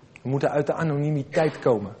 We moeten uit de anonimiteit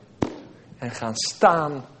komen. En gaan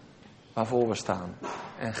staan waarvoor we staan.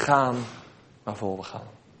 En gaan waarvoor we gaan.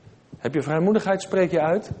 Heb je vrijmoedigheid, spreek je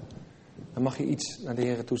uit. Dan mag je iets naar de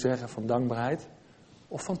Heer toe zeggen van dankbaarheid.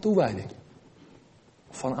 Of van toewijding.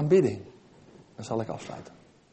 Of van aanbidding. Dan zal ik afsluiten.